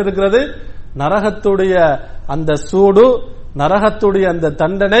படிப்பின் இருக்கிறது? நரகத்துடைய அந்த சூடு, நரகத்துடைய அந்த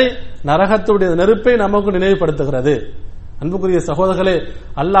தண்டனை, நரகத்துடைய நெருப்பை நமக்கு நினைவுபடுத்துகிறது. அன்புக்குரிய சகோதரர்களே,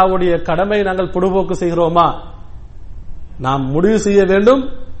 அல்லாஹ்வுடைய கடமை நாங்கள் பொடுபோக்கு செய்கிறோமா? நாம் முடிவு செய்ய வேண்டும்,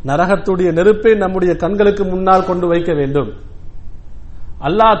 நரகத்துடைய நெருப்பை நம்முடைய கண்களுக்கு முன்னால் கொண்டு வைக்க வேண்டும்.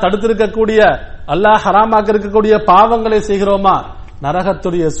 அல்லாஹ் தடுத்திருக்கக்கூடிய, அல்லாஹ் ஹராமாக்க இருக்கக்கூடிய பாவங்களை செய்கிறோமா?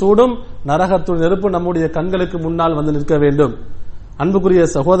 நரகத்துடைய சூடும் நரகத்துடைய நெருப்பு நம்முடைய கண்களுக்கு முன்னால் வந்து நிற்க வேண்டும். அன்புக்குரிய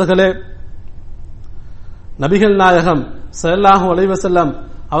சகோதரர்களே, நபிகள் நாயகம் ஸல்லல்லாஹு அலைஹி வஸல்லம்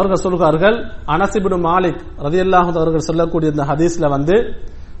அவர்கள் சொல்கிறார்கள், அனஸ் இப்னு மாலிக் ரலியல்லாஹு அன்ஹு அவர்கள் சொல்லக்கூடிய இந்த ஹதீஸ்ல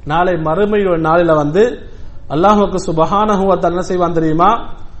நாளை மறுமையுடைய நாளில அல்லாஹ்வுக்கு சுப்ஹானஹு வ தஆலா என்ன செய்வான் தெரியுமா?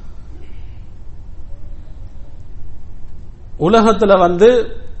 உலகத்துல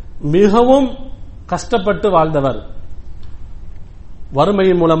மிகவும் கஷ்டப்பட்டு வாழ்ந்தவர்,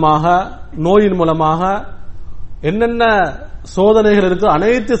 வறுமையின் மூலமாக, நோயின் மூலமாக என்னென்ன சோதனைகள் இருக்கு,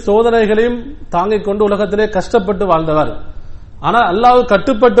 அனைத்து சோதனைகளையும் தாங்கிக் கொண்டு உலகத்திலே கஷ்டப்பட்டு வாழ்ந்தவர். ஆனால் அல்லாஹ்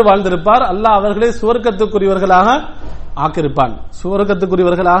கட்டுப்பட்டு வாழ்ந்திருப்பார். அல்லாஹ் அவர்களை சுவர்க்கத்துக்குரியவர்களாக ஆக்கியிருப்பான்,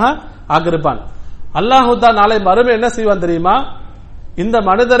 சுவர்க்கத்துக்குரியவர்களாக ஆக்கியிருப்பான். அல்லாஹு தான் நாளை மறுமை என்ன செய்வான் தெரியுமா? இந்த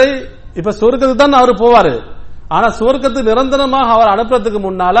மனிதரை இப்ப சுவர்க்கத்துக்கு தான் அவர் போவாரு, ஆனா சுவர்க்கத்துக்கு நிரந்தரமாக அவர் அனுப்புறதுக்கு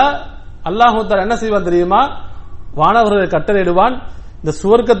முன்னால அல்லாஹு தான் என்ன செய்வான் தெரியுமா? வானவர்களை கட்டளையிடுவான், இந்த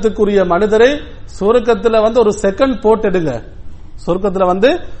சுவர்க்கத்துக்குரிய மனிதரை சுவர்க்கத்துல ஒரு செகண்ட் போட்டு எடுங்க,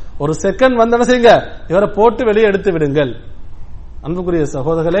 சுவர்க்கத்துல ஒரு செகண்ட் என்ன செய்யுங்க, இவரை போட்டு வெளியே எடுத்து விடுங்கள். அன்புக்குரிய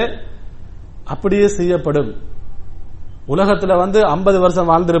சகோதரர்களே, அப்படியே செய்யப்படும். உலகத்துல 50 வருஷம்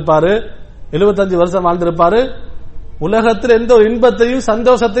வாழ்ந்திருப்பாரு, 75 வருஷம் வாழ்ந்திருப்பாரு, உலகத்தில் எந்த ஒரு இன்பத்தையும்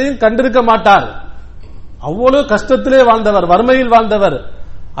சந்தோஷத்தையும் கண்டிருக்க மாட்டார். அவ்வளவு கஷ்டத்திலே வாழ்ந்தவர், வறுமையில் வாழ்ந்தவர்,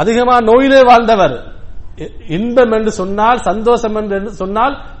 அதிகமாக நோயிலே வாழ்ந்தவர். இன்பம் என்று சொன்னால், சந்தோஷம் என்று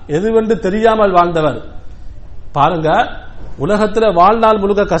சொன்னால் எதுவென்று தெரியாமல் வாழ்ந்தவர். பாருங்க, உலகத்தில் வாழ்நாள்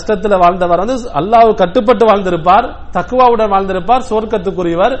முழுக்க கஷ்டத்தில் வாழ்ந்தவர் அல்லாஹ் கட்டுப்பட்டு வாழ்ந்திருப்பார், தக்வாவுடன் வாழ்ந்திருப்பார்,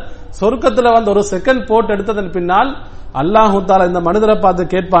 சொர்க்கத்துக்குரியவர். சொர்க்கத்தில் ஒரு செகண்ட் போட்டு எடுத்ததன் பின்னால் அல்லாஹு தஆலா இந்த மனிதரை பார்த்து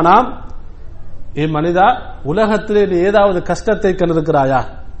கேட்பானாம், ஏ மனிதா, உலகத்திலே நீ ஏதாவது கஷ்டத்தை கண்டிருக்கிறாயா?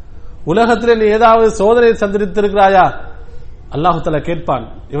 உலகத்திலே நீ ஏதாவது சோதனையை சந்தித்திருக்கிறாயா? அல்லாஹு தஆலா கேட்பான்.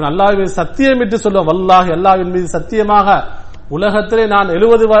 இவன் அல்லாஹ்வின் சத்தியமிட்டு சொல்லுவான், வல்லாஹி, அல்லாஹ்வின் மீது சத்தியமாக, உலகத்திலே நான்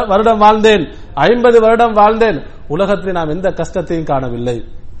 70 வருடம் வாழ்ந்தேன், 50 வருடம் வாழ்ந்தேன், உலகத்திலே நான் எந்த கஷ்டத்தையும் காணவில்லை,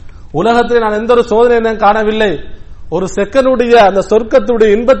 உலகத்திலே நான் எந்த ஒரு சோதனையும் காணவில்லை. ஒரு செகண்டுடைய அந்த சொர்க்கத்துடைய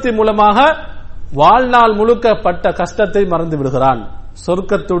இன்பத்தின் மூலமாக வாழ்நாள் முழுக்க பட்ட கஷ்டத்தை மறந்து விடுகிறான்.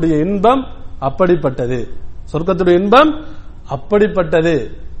 சொர்க்கத்துடைய இன்பம் அப்படிப்பட்டது, சொர்க்கத்துடைய இன்பம் அப்படிப்பட்டது.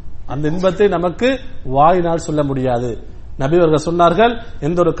 அந்த இன்பத்தை நமக்கு வாயினால் சொல்ல முடியாது. நபி அவர்கள் சொன்னார்கள்,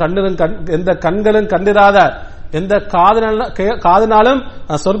 எந்த ஒரு எந்த கண்களும் கண்டிராத, எந்த காதினாலும்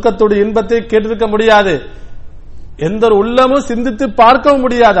சொர்க்கத்துடைய இன்பத்தை கேட்டிருக்க முடியாது, எந்த ஒரு உள்ளமும் சிந்தித்து பார்க்கவும்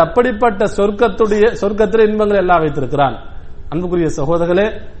முடியாது. அப்படிப்பட்ட சொர்க்கத்துடைய இன்பங்கள் எல்லாம் வைத்திருக்கிறான். அன்புக்குரிய சகோதரர்களே,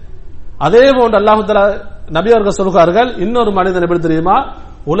 அதே போன்று அல்லாஹ் தஆலா நபி அவர்கள் சொல்கிறார்கள், இன்னொரு மனிதன் எப்படி தெரியுமா?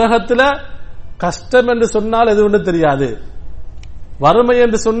 உலகத்தில் கஷ்டம் என்று சொன்னால் எது ஒன்று தெரியாது, வறுமை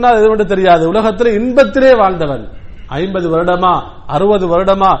என்று சொன்னால் எது ஒன்று தெரியாது, உலகத்தில் இன்பத்திலே வாழ்ந்தவன். 50 வருடமா, 60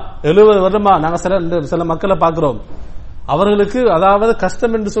 வருடமா, 70 வருடமா, நாங்க சில மக்களை பார்க்கிறோம், அவர்களுக்கு அதாவது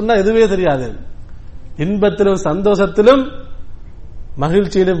கஷ்டம் என்று சொன்னா எதுவே தெரியாது, இன்பத்திலும் சந்தோஷத்திலும்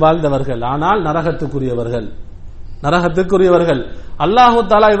மகிழ்ச்சியிலும் வாழ்ந்தவர்கள். ஆனால் நரகத்துக்குரியவர்கள், நரகத்துக்குரியவர்கள். அல்லாஹு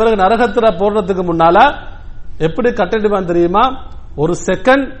தஆலா இவர்கள் நரகத்துல போடுறதுக்கு முன்னால எப்படி கட்டளிடுவான் தெரியுமா? ஒரு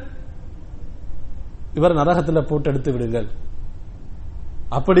செகண்ட் இவர் நரகத்தில் போட்டு எடுத்து விடுங்கள்.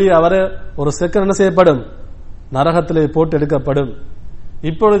 அப்படி அவர் ஒரு செகண்ட் என்ன செய்யப்படும்? நரகத்திலே போட்டு எடுக்கப்படும்.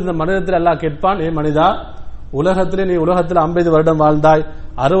 இப்பொழுது இந்த மனிதத்தில் அல்லாஹ் கேட்பான், ஏ மனிதா, உலகத்திலே நீ உலகத்தில் 50 வருடம் வாழ்ந்தாய்,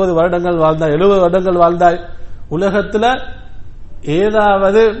 60 வருடங்கள் வாழ்ந்தாய், 70 வருடங்கள் வாழ்ந்தாய், உலகத்தில்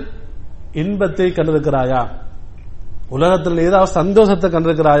ஏதாவது இன்பத்தை கண்டிருக்கிறாயா? உலகத்தில் ஏதாவது சந்தோஷத்தை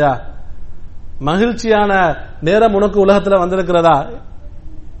கண்டிருக்கிறாயா? மகிழ்ச்சியான நேரம் உனக்கு உலகத்தில் வந்திருக்கிறதா?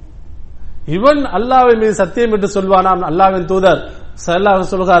 இவன் அல்லாஹ்வின் மீது சத்தியம் என்று சொல்வானாம். அல்லாஹ்வின் தூதர் ஸல்லல்லாஹு அலைஹி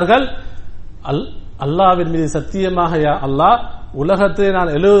வஸல்லம் சொல்கிறார்கள், அல்லாஹ்வின் மீது சத்தியமாக யா அல்லாஹ், உலகத்திலே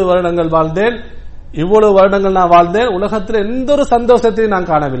நான் 70 வருடங்கள் வாழ்ந்தேன், இவ்வளவு வருடங்கள் நான் வாழ்ந்தேன், உலகத்தில் எந்த ஒரு சந்தோஷத்தையும் நான்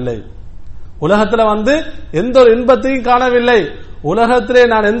காணவில்லை, உலகத்தில் எந்த ஒரு இன்பத்தையும் காணவில்லை, உலகத்திலே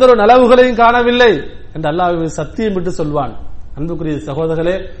நான் எந்த ஒரு நலவுகளையும் காணவில்லை என்று அல்லாஹ் சத்தியம் விட்டு சொல்வான். அன்புக்குரிய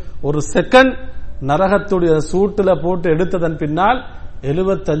சகோதரர்களே, ஒரு செகண்ட் நரகத்துடைய சூட்டுல போட்டு எடுத்ததன் பின்னால்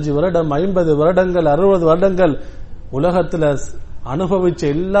 75 வருடம், 50 வருடங்கள், 60 வருடங்கள் உலகத்தில் அனுபவிச்ச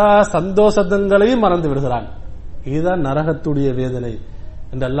எல்லா சந்தோஷங்களையும் மறந்து விடுகிறான். இதுதான் நரகத்துடைய வேதனை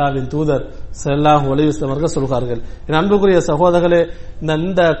என்று அல்லாஹ்வின் தூதர் ஸல்லல்லாஹு அலைஹி வஸல்லம் அவர்கள் சொல்கிறார்கள். என் அன்புக்குரிய சகோதரர்களே,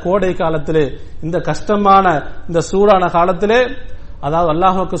 இந்த கோடை காலத்திலே, இந்த கஷ்டமான இந்த சூடான காலத்திலே, அதாவது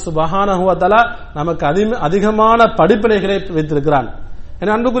அல்லாஹ்வுக்கு சுப்ஹானஹு வ தஆலா நமக்கு அதிகமான படிப்பினைகளை வைத்திருக்கிறான்.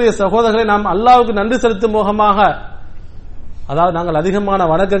 என் அன்புக்குரிய சகோதரர்களை, நாம் அல்லாஹ்வுக்கு நன்றி செலுத்தும் முகமாக, அதாவது நாங்கள் அதிகமான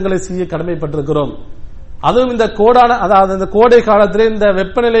வணக்கங்களை செய்ய கடமைப்பட்டிருக்கிறோம். அதுவும் இந்த அதாவது இந்த கோடை காலத்திலே, இந்த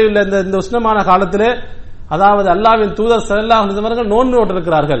வெப்பநிலை உள்ள இந்த உஷ்ணமான காலத்திலே, அதாவது அல்லாஹ்வின் தூதர் ஸல்லல்லாஹு அலைஹி வஸல்லம் அவர்கள் நோன்பு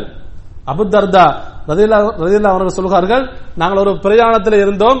நோட்டிருக்கிறார்கள். அபூ தர்தா ரலியல்லாஹு அவர்கள் சொல்கிறார்கள், நாங்கள் ஒரு பிரயாணத்தில்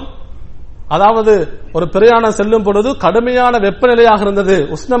இருந்தோம், அதாவது ஒரு பிரயாணம் செல்லும் பொழுது கடுமையான வெப்பநிலையாக இருந்தது,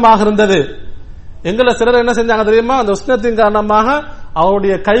 உஷ்ணமாக இருந்தது. எங்களை சிலர் என்ன செஞ்சாங்க தெரியுமா? அந்த உஷ்ணத்தின் காரணமாக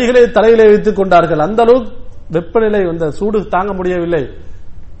அவருடைய கைகளை தலையிலே வைத்துக் கொண்டார்கள். அந்த அளவுக்கு வெப்பநிலை, அந்த சூடு தாங்க முடியவில்லை.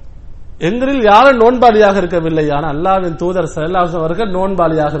 எங்களில் யாரும் நோன்பாளியாக இருக்கவில்லை, ஆனால் அல்லாஹ்வின் தூதர் ஸல்லல்லாஹு அலைஹி வஸல்லம் அவர்கள்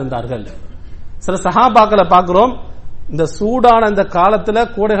நோன்பாளியாக இருந்தார்கள். சில சஹாபாக்களை பார்க்கிறோம், இந்த சூடான இந்த காலத்துல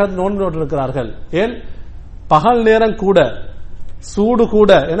கோடை காலத்தில் நோன்பு நோட்டு இருக்கிறார்கள். ஏன்? பகல் நேரம் கூட, சூடு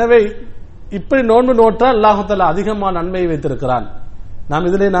கூட. எனவே இப்படி நோன்பு நோட்டால் அல்லாஹ் தஆலா அதிகமான நன்மையை வைத்திருக்கிறான். நாம்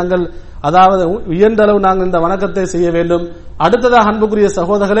இதிலே நாங்கள் அதாவது இயன்ற அளவு நாங்கள் இந்த வணக்கத்தை செய்ய வேண்டும். அடுத்ததாக அன்புக்குரிய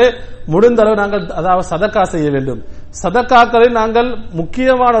சகோதரர்களே, முடிந்த அளவு நாங்கள் அதாவது சதக்கா செய்ய வேண்டும். சதக்காக்களில் நாங்கள்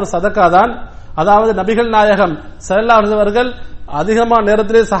முக்கியமான ஒரு சதக்கா தான், அதாவது நபிகள் நாயகம் ஸல்லல்லாஹு அலைஹி அவர்கள் அதிகமான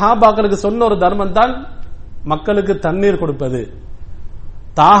நேரத்திலே சஹாபாக்களுக்கு சொன்ன ஒரு தர்மம் தான் மக்களுக்கு தண்ணீர் கொடுப்பது.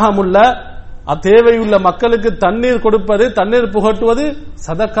 தாகமுள்ள தேவையுள்ள மக்களுக்கு தண்ணீர் கொடுப்பது, தண்ணீர் புகட்டுவது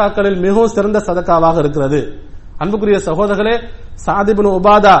சதக்காக்களில் மிகவும் சிறந்த சதக்காவாக இருக்கிறது. அன்புக்குரிய சகோதரர்களே, சஅத் இப்னு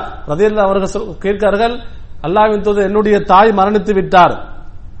உபாதா ரலியல்லாஹு அவர்கள் கேட்கிறார்கள், அல்லாஹ்வின் தூதர், என்னுடைய தாய் மரணித்து விட்டார்,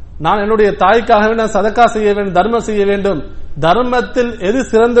 நான் என்னுடைய தாய்க்காகவே நான் சதக்கா செய்ய வேண்டும், தர்மம் செய்ய வேண்டும், தர்மத்தில் எது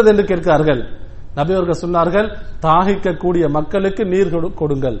சிறந்தது என்று கேட்கிறார்கள். நபி அவர்கள் சொன்னார்கள், தாகிக்கக்கூடிய மக்களுக்கு நீர்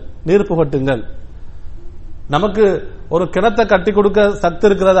கொடுங்கள், நீர் புகட்டுங்கள். நமக்கு ஒரு கிணத்தை கட்டி கொடுக்க சக்தி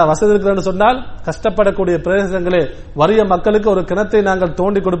இருக்கிறதா, வசதி இருக்கிறது சொன்னால், கஷ்டப்படக்கூடிய பிரதேசங்களே வறிய மக்களுக்கு ஒரு கிணத்தை நாங்கள்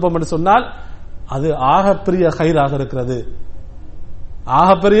தோண்டி கொடுப்போம் என்று சொன்னால் அது ஆகப்பெரிய ஹைராக இருக்கிறது,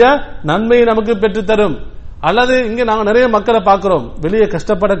 ஆகப்பெரிய நன்மையை நமக்கு பெற்றுத்தரும். அல்லது இங்கே நாங்கள் நிறைய மக்களை பார்க்கிறோம், வெளியே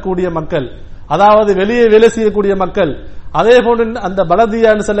கஷ்டப்படக்கூடிய மக்கள், அதாவது வெளியே வேலை செய்யக்கூடிய மக்கள், அதே போன்று அந்த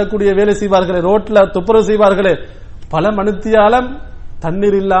பலதியான்னு சொல்லக்கூடிய வேலை செய்வார்களே, ரோட்ல துப்புரவு செய்வார்களே, பல மணித்தியாலம்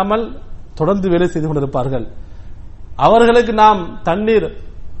தண்ணீர் இல்லாமல் தொடர்ந்து வேலை செய்து கொண்டிருப்பார்கள். அவர்களுக்கு நாம் தண்ணீர்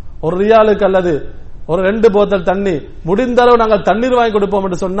ஒரு ரியாலுக்கு அல்லது ஒரு 2 போத்தல் தண்ணி முடிந்த அளவு நாங்கள் தண்ணீர் வாங்கி கொடுப்போம்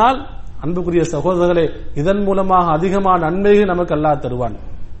என்று சொன்னால், அன்புக்குரிய சகோதரர்களே, இதன் மூலமாக அதிகமான நன்மைகள் நமக்கு அல்லாஹ் தருவான்.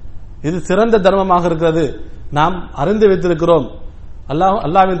 இது சிறந்த தர்மமாக இருக்கிறது, நாம் அறிந்து வைத்திருக்கிறோம்.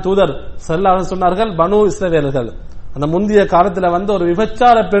 அல்லாஹ்வின் தூதர் ஸல்லல்லாஹு அலைஹி சொன்னார்கள், பனு இஸ்ரவேலர்கள் அந்த முந்தைய காலத்தில் வந்த ஒரு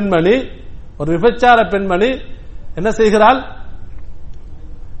விபச்சார பெண்மணி என்ன செய்கிறாள்,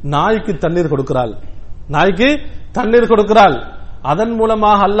 நாய்க்கு தண்ணீர் கொடுக்கிறாள், நாய்க்கு தண்ணீர் கொடுக்கிறாள். அதன்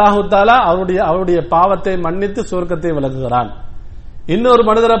மூலமாக அல்லாஹு தஆலா அவருடைய பாவத்தை மன்னித்து சுவர்க்கத்தை விளக்குகிறான். இன்னொரு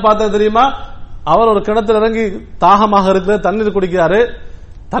மனிதரை பார்த்தா தெரியுமா, அவர் ஒரு கிணத்துல இறங்கி தாகமாக இருக்கிற தண்ணீர் குடிக்கிறாரு,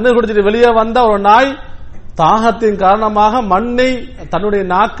 தண்ணீர் குடிச்சிட்டு வெளியே வந்த ஒரு நாய் தாகத்தின் காரணமாக மண்ணை தன்னுடைய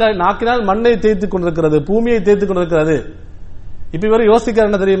நாக்கினால் மண்ணை தேய்த்துக் கொண்டிருக்கிறது, பூமியை தேய்த்துக் கொண்டிருக்கிறது. இப்ப இவர் யோசிக்கிறார்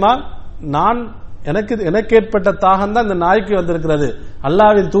என்ன தெரியுமா, எனக்கு ஏற்பட்ட தாகம் தான் இந்த நாய்க்கு வந்திருக்கிறது.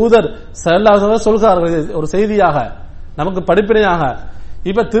 அல்லாஹ்வின் தூதர் ஸல்லல்லாஹு அலைஹி வஸல்லம் சொல்கிறார்கள் ஒரு செய்தியாக, நமக்கு படிப்பினையாக.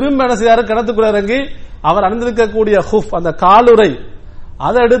 இப்ப திரும்ப என்ன செய்யாரு, கிணத்துக்குள்ள இறங்கி அவர் அணிந்திருக்கக்கூடிய ஹுஃப் அந்த காலுறை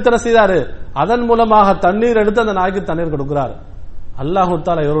அதை எடுத்து என்ன செய்தாரு, அதன் மூலமாக தண்ணீர் எடுத்து அந்த நாய்க்கு தண்ணீர் கொடுக்கிறார். அல்லாஹு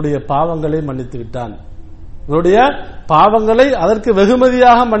தஆலா இவருடைய பாவங்களை மன்னித்து விட்டான், இவருடைய பாவங்களை அதற்கு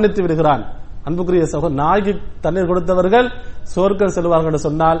வெகுமதியாக மன்னித்து விடுகிறான். அன்புக்குரிய சகோதரர், நாய்க்கு தண்ணீர் கொடுத்தவர்கள் சொர்க்கம் செல்வார்கள் என்று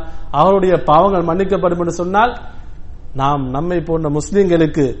சொன்னால், அவருடைய பாவங்கள் மன்னிக்கப்படும் என்று சொன்னால், நாம் நம்மை போன்ற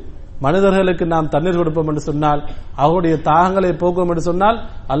முஸ்லிம்களுக்கு மனிதர்களுக்கு நாம் தண்ணீர் கொடுப்போம் என்று சொன்னால், அவருடைய தாகங்களை போக்குவோம் என்று சொன்னால்,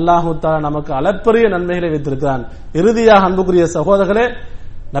 அல்லாஹு தஆலா நமக்கு அளப்பரிய நன்மைகளை வைத்திருக்கிறான். இறுதியாக அன்புக்குரிய சகோதரர்களே,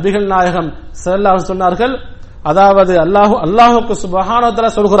 நபிகள் நாயகம் ஸல்லல்லாஹு அலைஹி சொன்னார்கள், அதாவது அல்லாஹுக்கு சுப்ஹானஹு வ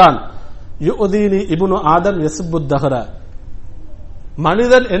தஆலா சொல்கிறான், யுதீனி இப்னு ஆதம் யஸ்புத் தஹர,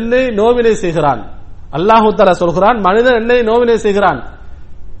 மனிதன் என்னை நோவினை செய்கிறான். அல்லாஹு தஆலா சொல்கிறான், மனிதன் என்னை நோவினை செய்கிறான்.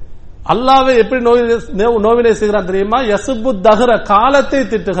 அல்லாஹ்வை எப்படி நோவினை செய்கிறான் தெரியுமா, யஸ்புத் தஹர, காலத்தை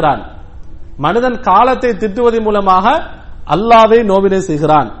திட்டுகிறான். மனிதன் காலத்தை திட்டுவதன் மூலமாக அல்லாஹ்வை நோவினை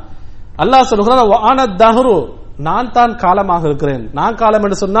செய்கிறான். அல்லாஹ் சொல்கிறான், வஅன தஹரு, நான் தான் காலமாக இருக்கிறேன். நான் காலம்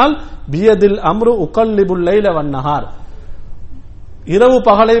என்று சொன்னால் பியதில் அம்ரு உகல்லிபுல் லைல வன் நஹார், இரவு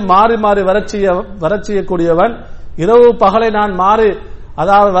பகலை மாறி மாறி வர செய்யக்கூடியவன், இரவு பகலை நான் மாறி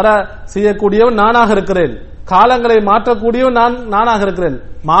அதாவது வர செய்யக்கூடியவன் நானாக இருக்கிறேன். காலங்களை மாற்றக்கூடியவன் நானாக இருக்கிறேன்.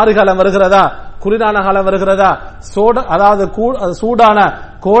 மாறி காலம் வருகிறதா, குளிரான காலம் வருகிறதா, அதாவது சூடான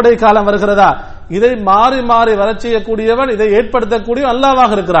கோடை காலம் வருகிறதா, இதை மாறி மாறி வர செய்யக்கூடியவன், இதை ஏற்படுத்தக்கூடியவன்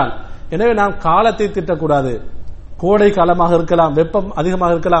அல்லாஹ்வாக இருக்கிறான். எனவே நாம் காலத்தை திட்டக்கூடாது. கோடை காலமாக இருக்கலாம், வெப்பம்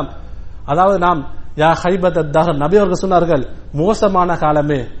அதிகமாக இருக்கலாம். அதாவது நாம் யா ஹைபத் தஹர், நபி அவர்கள் சொன்னார்கள், மோசமான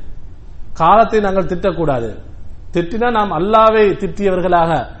காலமே, காலத்தை நாங்கள் திட்டக்கூடாது. திட்டினா நாம் அல்லாஹ்வை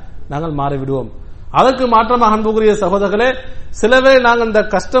திட்டியவர்களாக நாங்கள் மாறிவிடுவோம். அதற்கு மாற்றமாக அன்புக்குரிய சகோதரர்களே, சிலவே நாங்கள் இந்த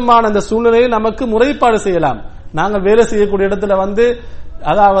கஷ்டமான இந்த சூழ்நிலையை நமக்கு முறைப்பாடு செய்யலாம். நாங்கள் வேலை செய்யக்கூடிய இடத்துல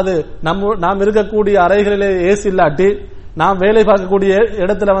அதாவது நாம் இருக்கக்கூடிய அறைகளிலே ஏசி இல்லாட்டி, நாம் வேலை பார்க்கக்கூடிய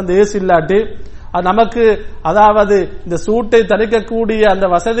இடத்துல ஏசி இல்லாட்டி, நமக்கு அதாவது இந்த சூட்டை தணிக்கக்கூடிய அந்த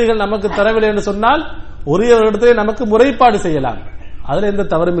வசதிகள் நமக்கு தரவில்லை என்று சொன்னால், உரிய இடத்திலே நமக்கு முறைப்பாடு செய்யலாம், அதுல எந்த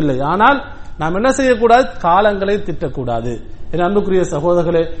தவறும் இல்லை. ஆனால் நாம் என்ன செய்யக்கூடாது, காலங்களை திட்டக்கூடாது. என் அன்புக்குரிய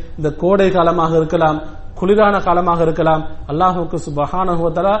சகோதரர்களே, இந்த கோடை காலமாக இருக்கலாம், குளிரான காலமாக இருக்கலாம், அல்லாஹ்வுக்கு சுப்ஹானஹு வ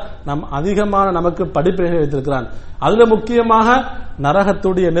தஆலா நாம் அதிகமான நமக்கு படிப்பினை வைத்திருக்கிறான். அதுல முக்கியமாக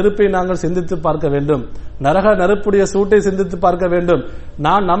நரகத்துடைய நெருப்பை நாங்கள் சிந்தித்து பார்க்க வேண்டும், நரக நெருப்புடைய சூட்டை சிந்தித்து பார்க்க வேண்டும்.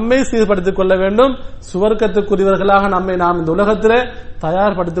 நாம் நம்மை சீர்படுத்திக் கொள்ள வேண்டும், சுவர்க்கத்துக்குரியவர்களாக நம்மை நாம் இந்த உலகத்திலே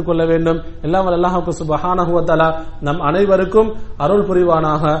தயார்படுத்திக் கொள்ள வேண்டும். எல்லாம் அல்லாஹ்வுக்கு சுப்ஹானஹு வ தஆலா நம் அனைவருக்கும் அருள்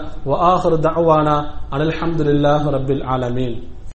புரிவானாக. வ ஆகிரு தஅவானா அல்ஹம்துலில்லாஹி ரப்பில் ஆலமீன்.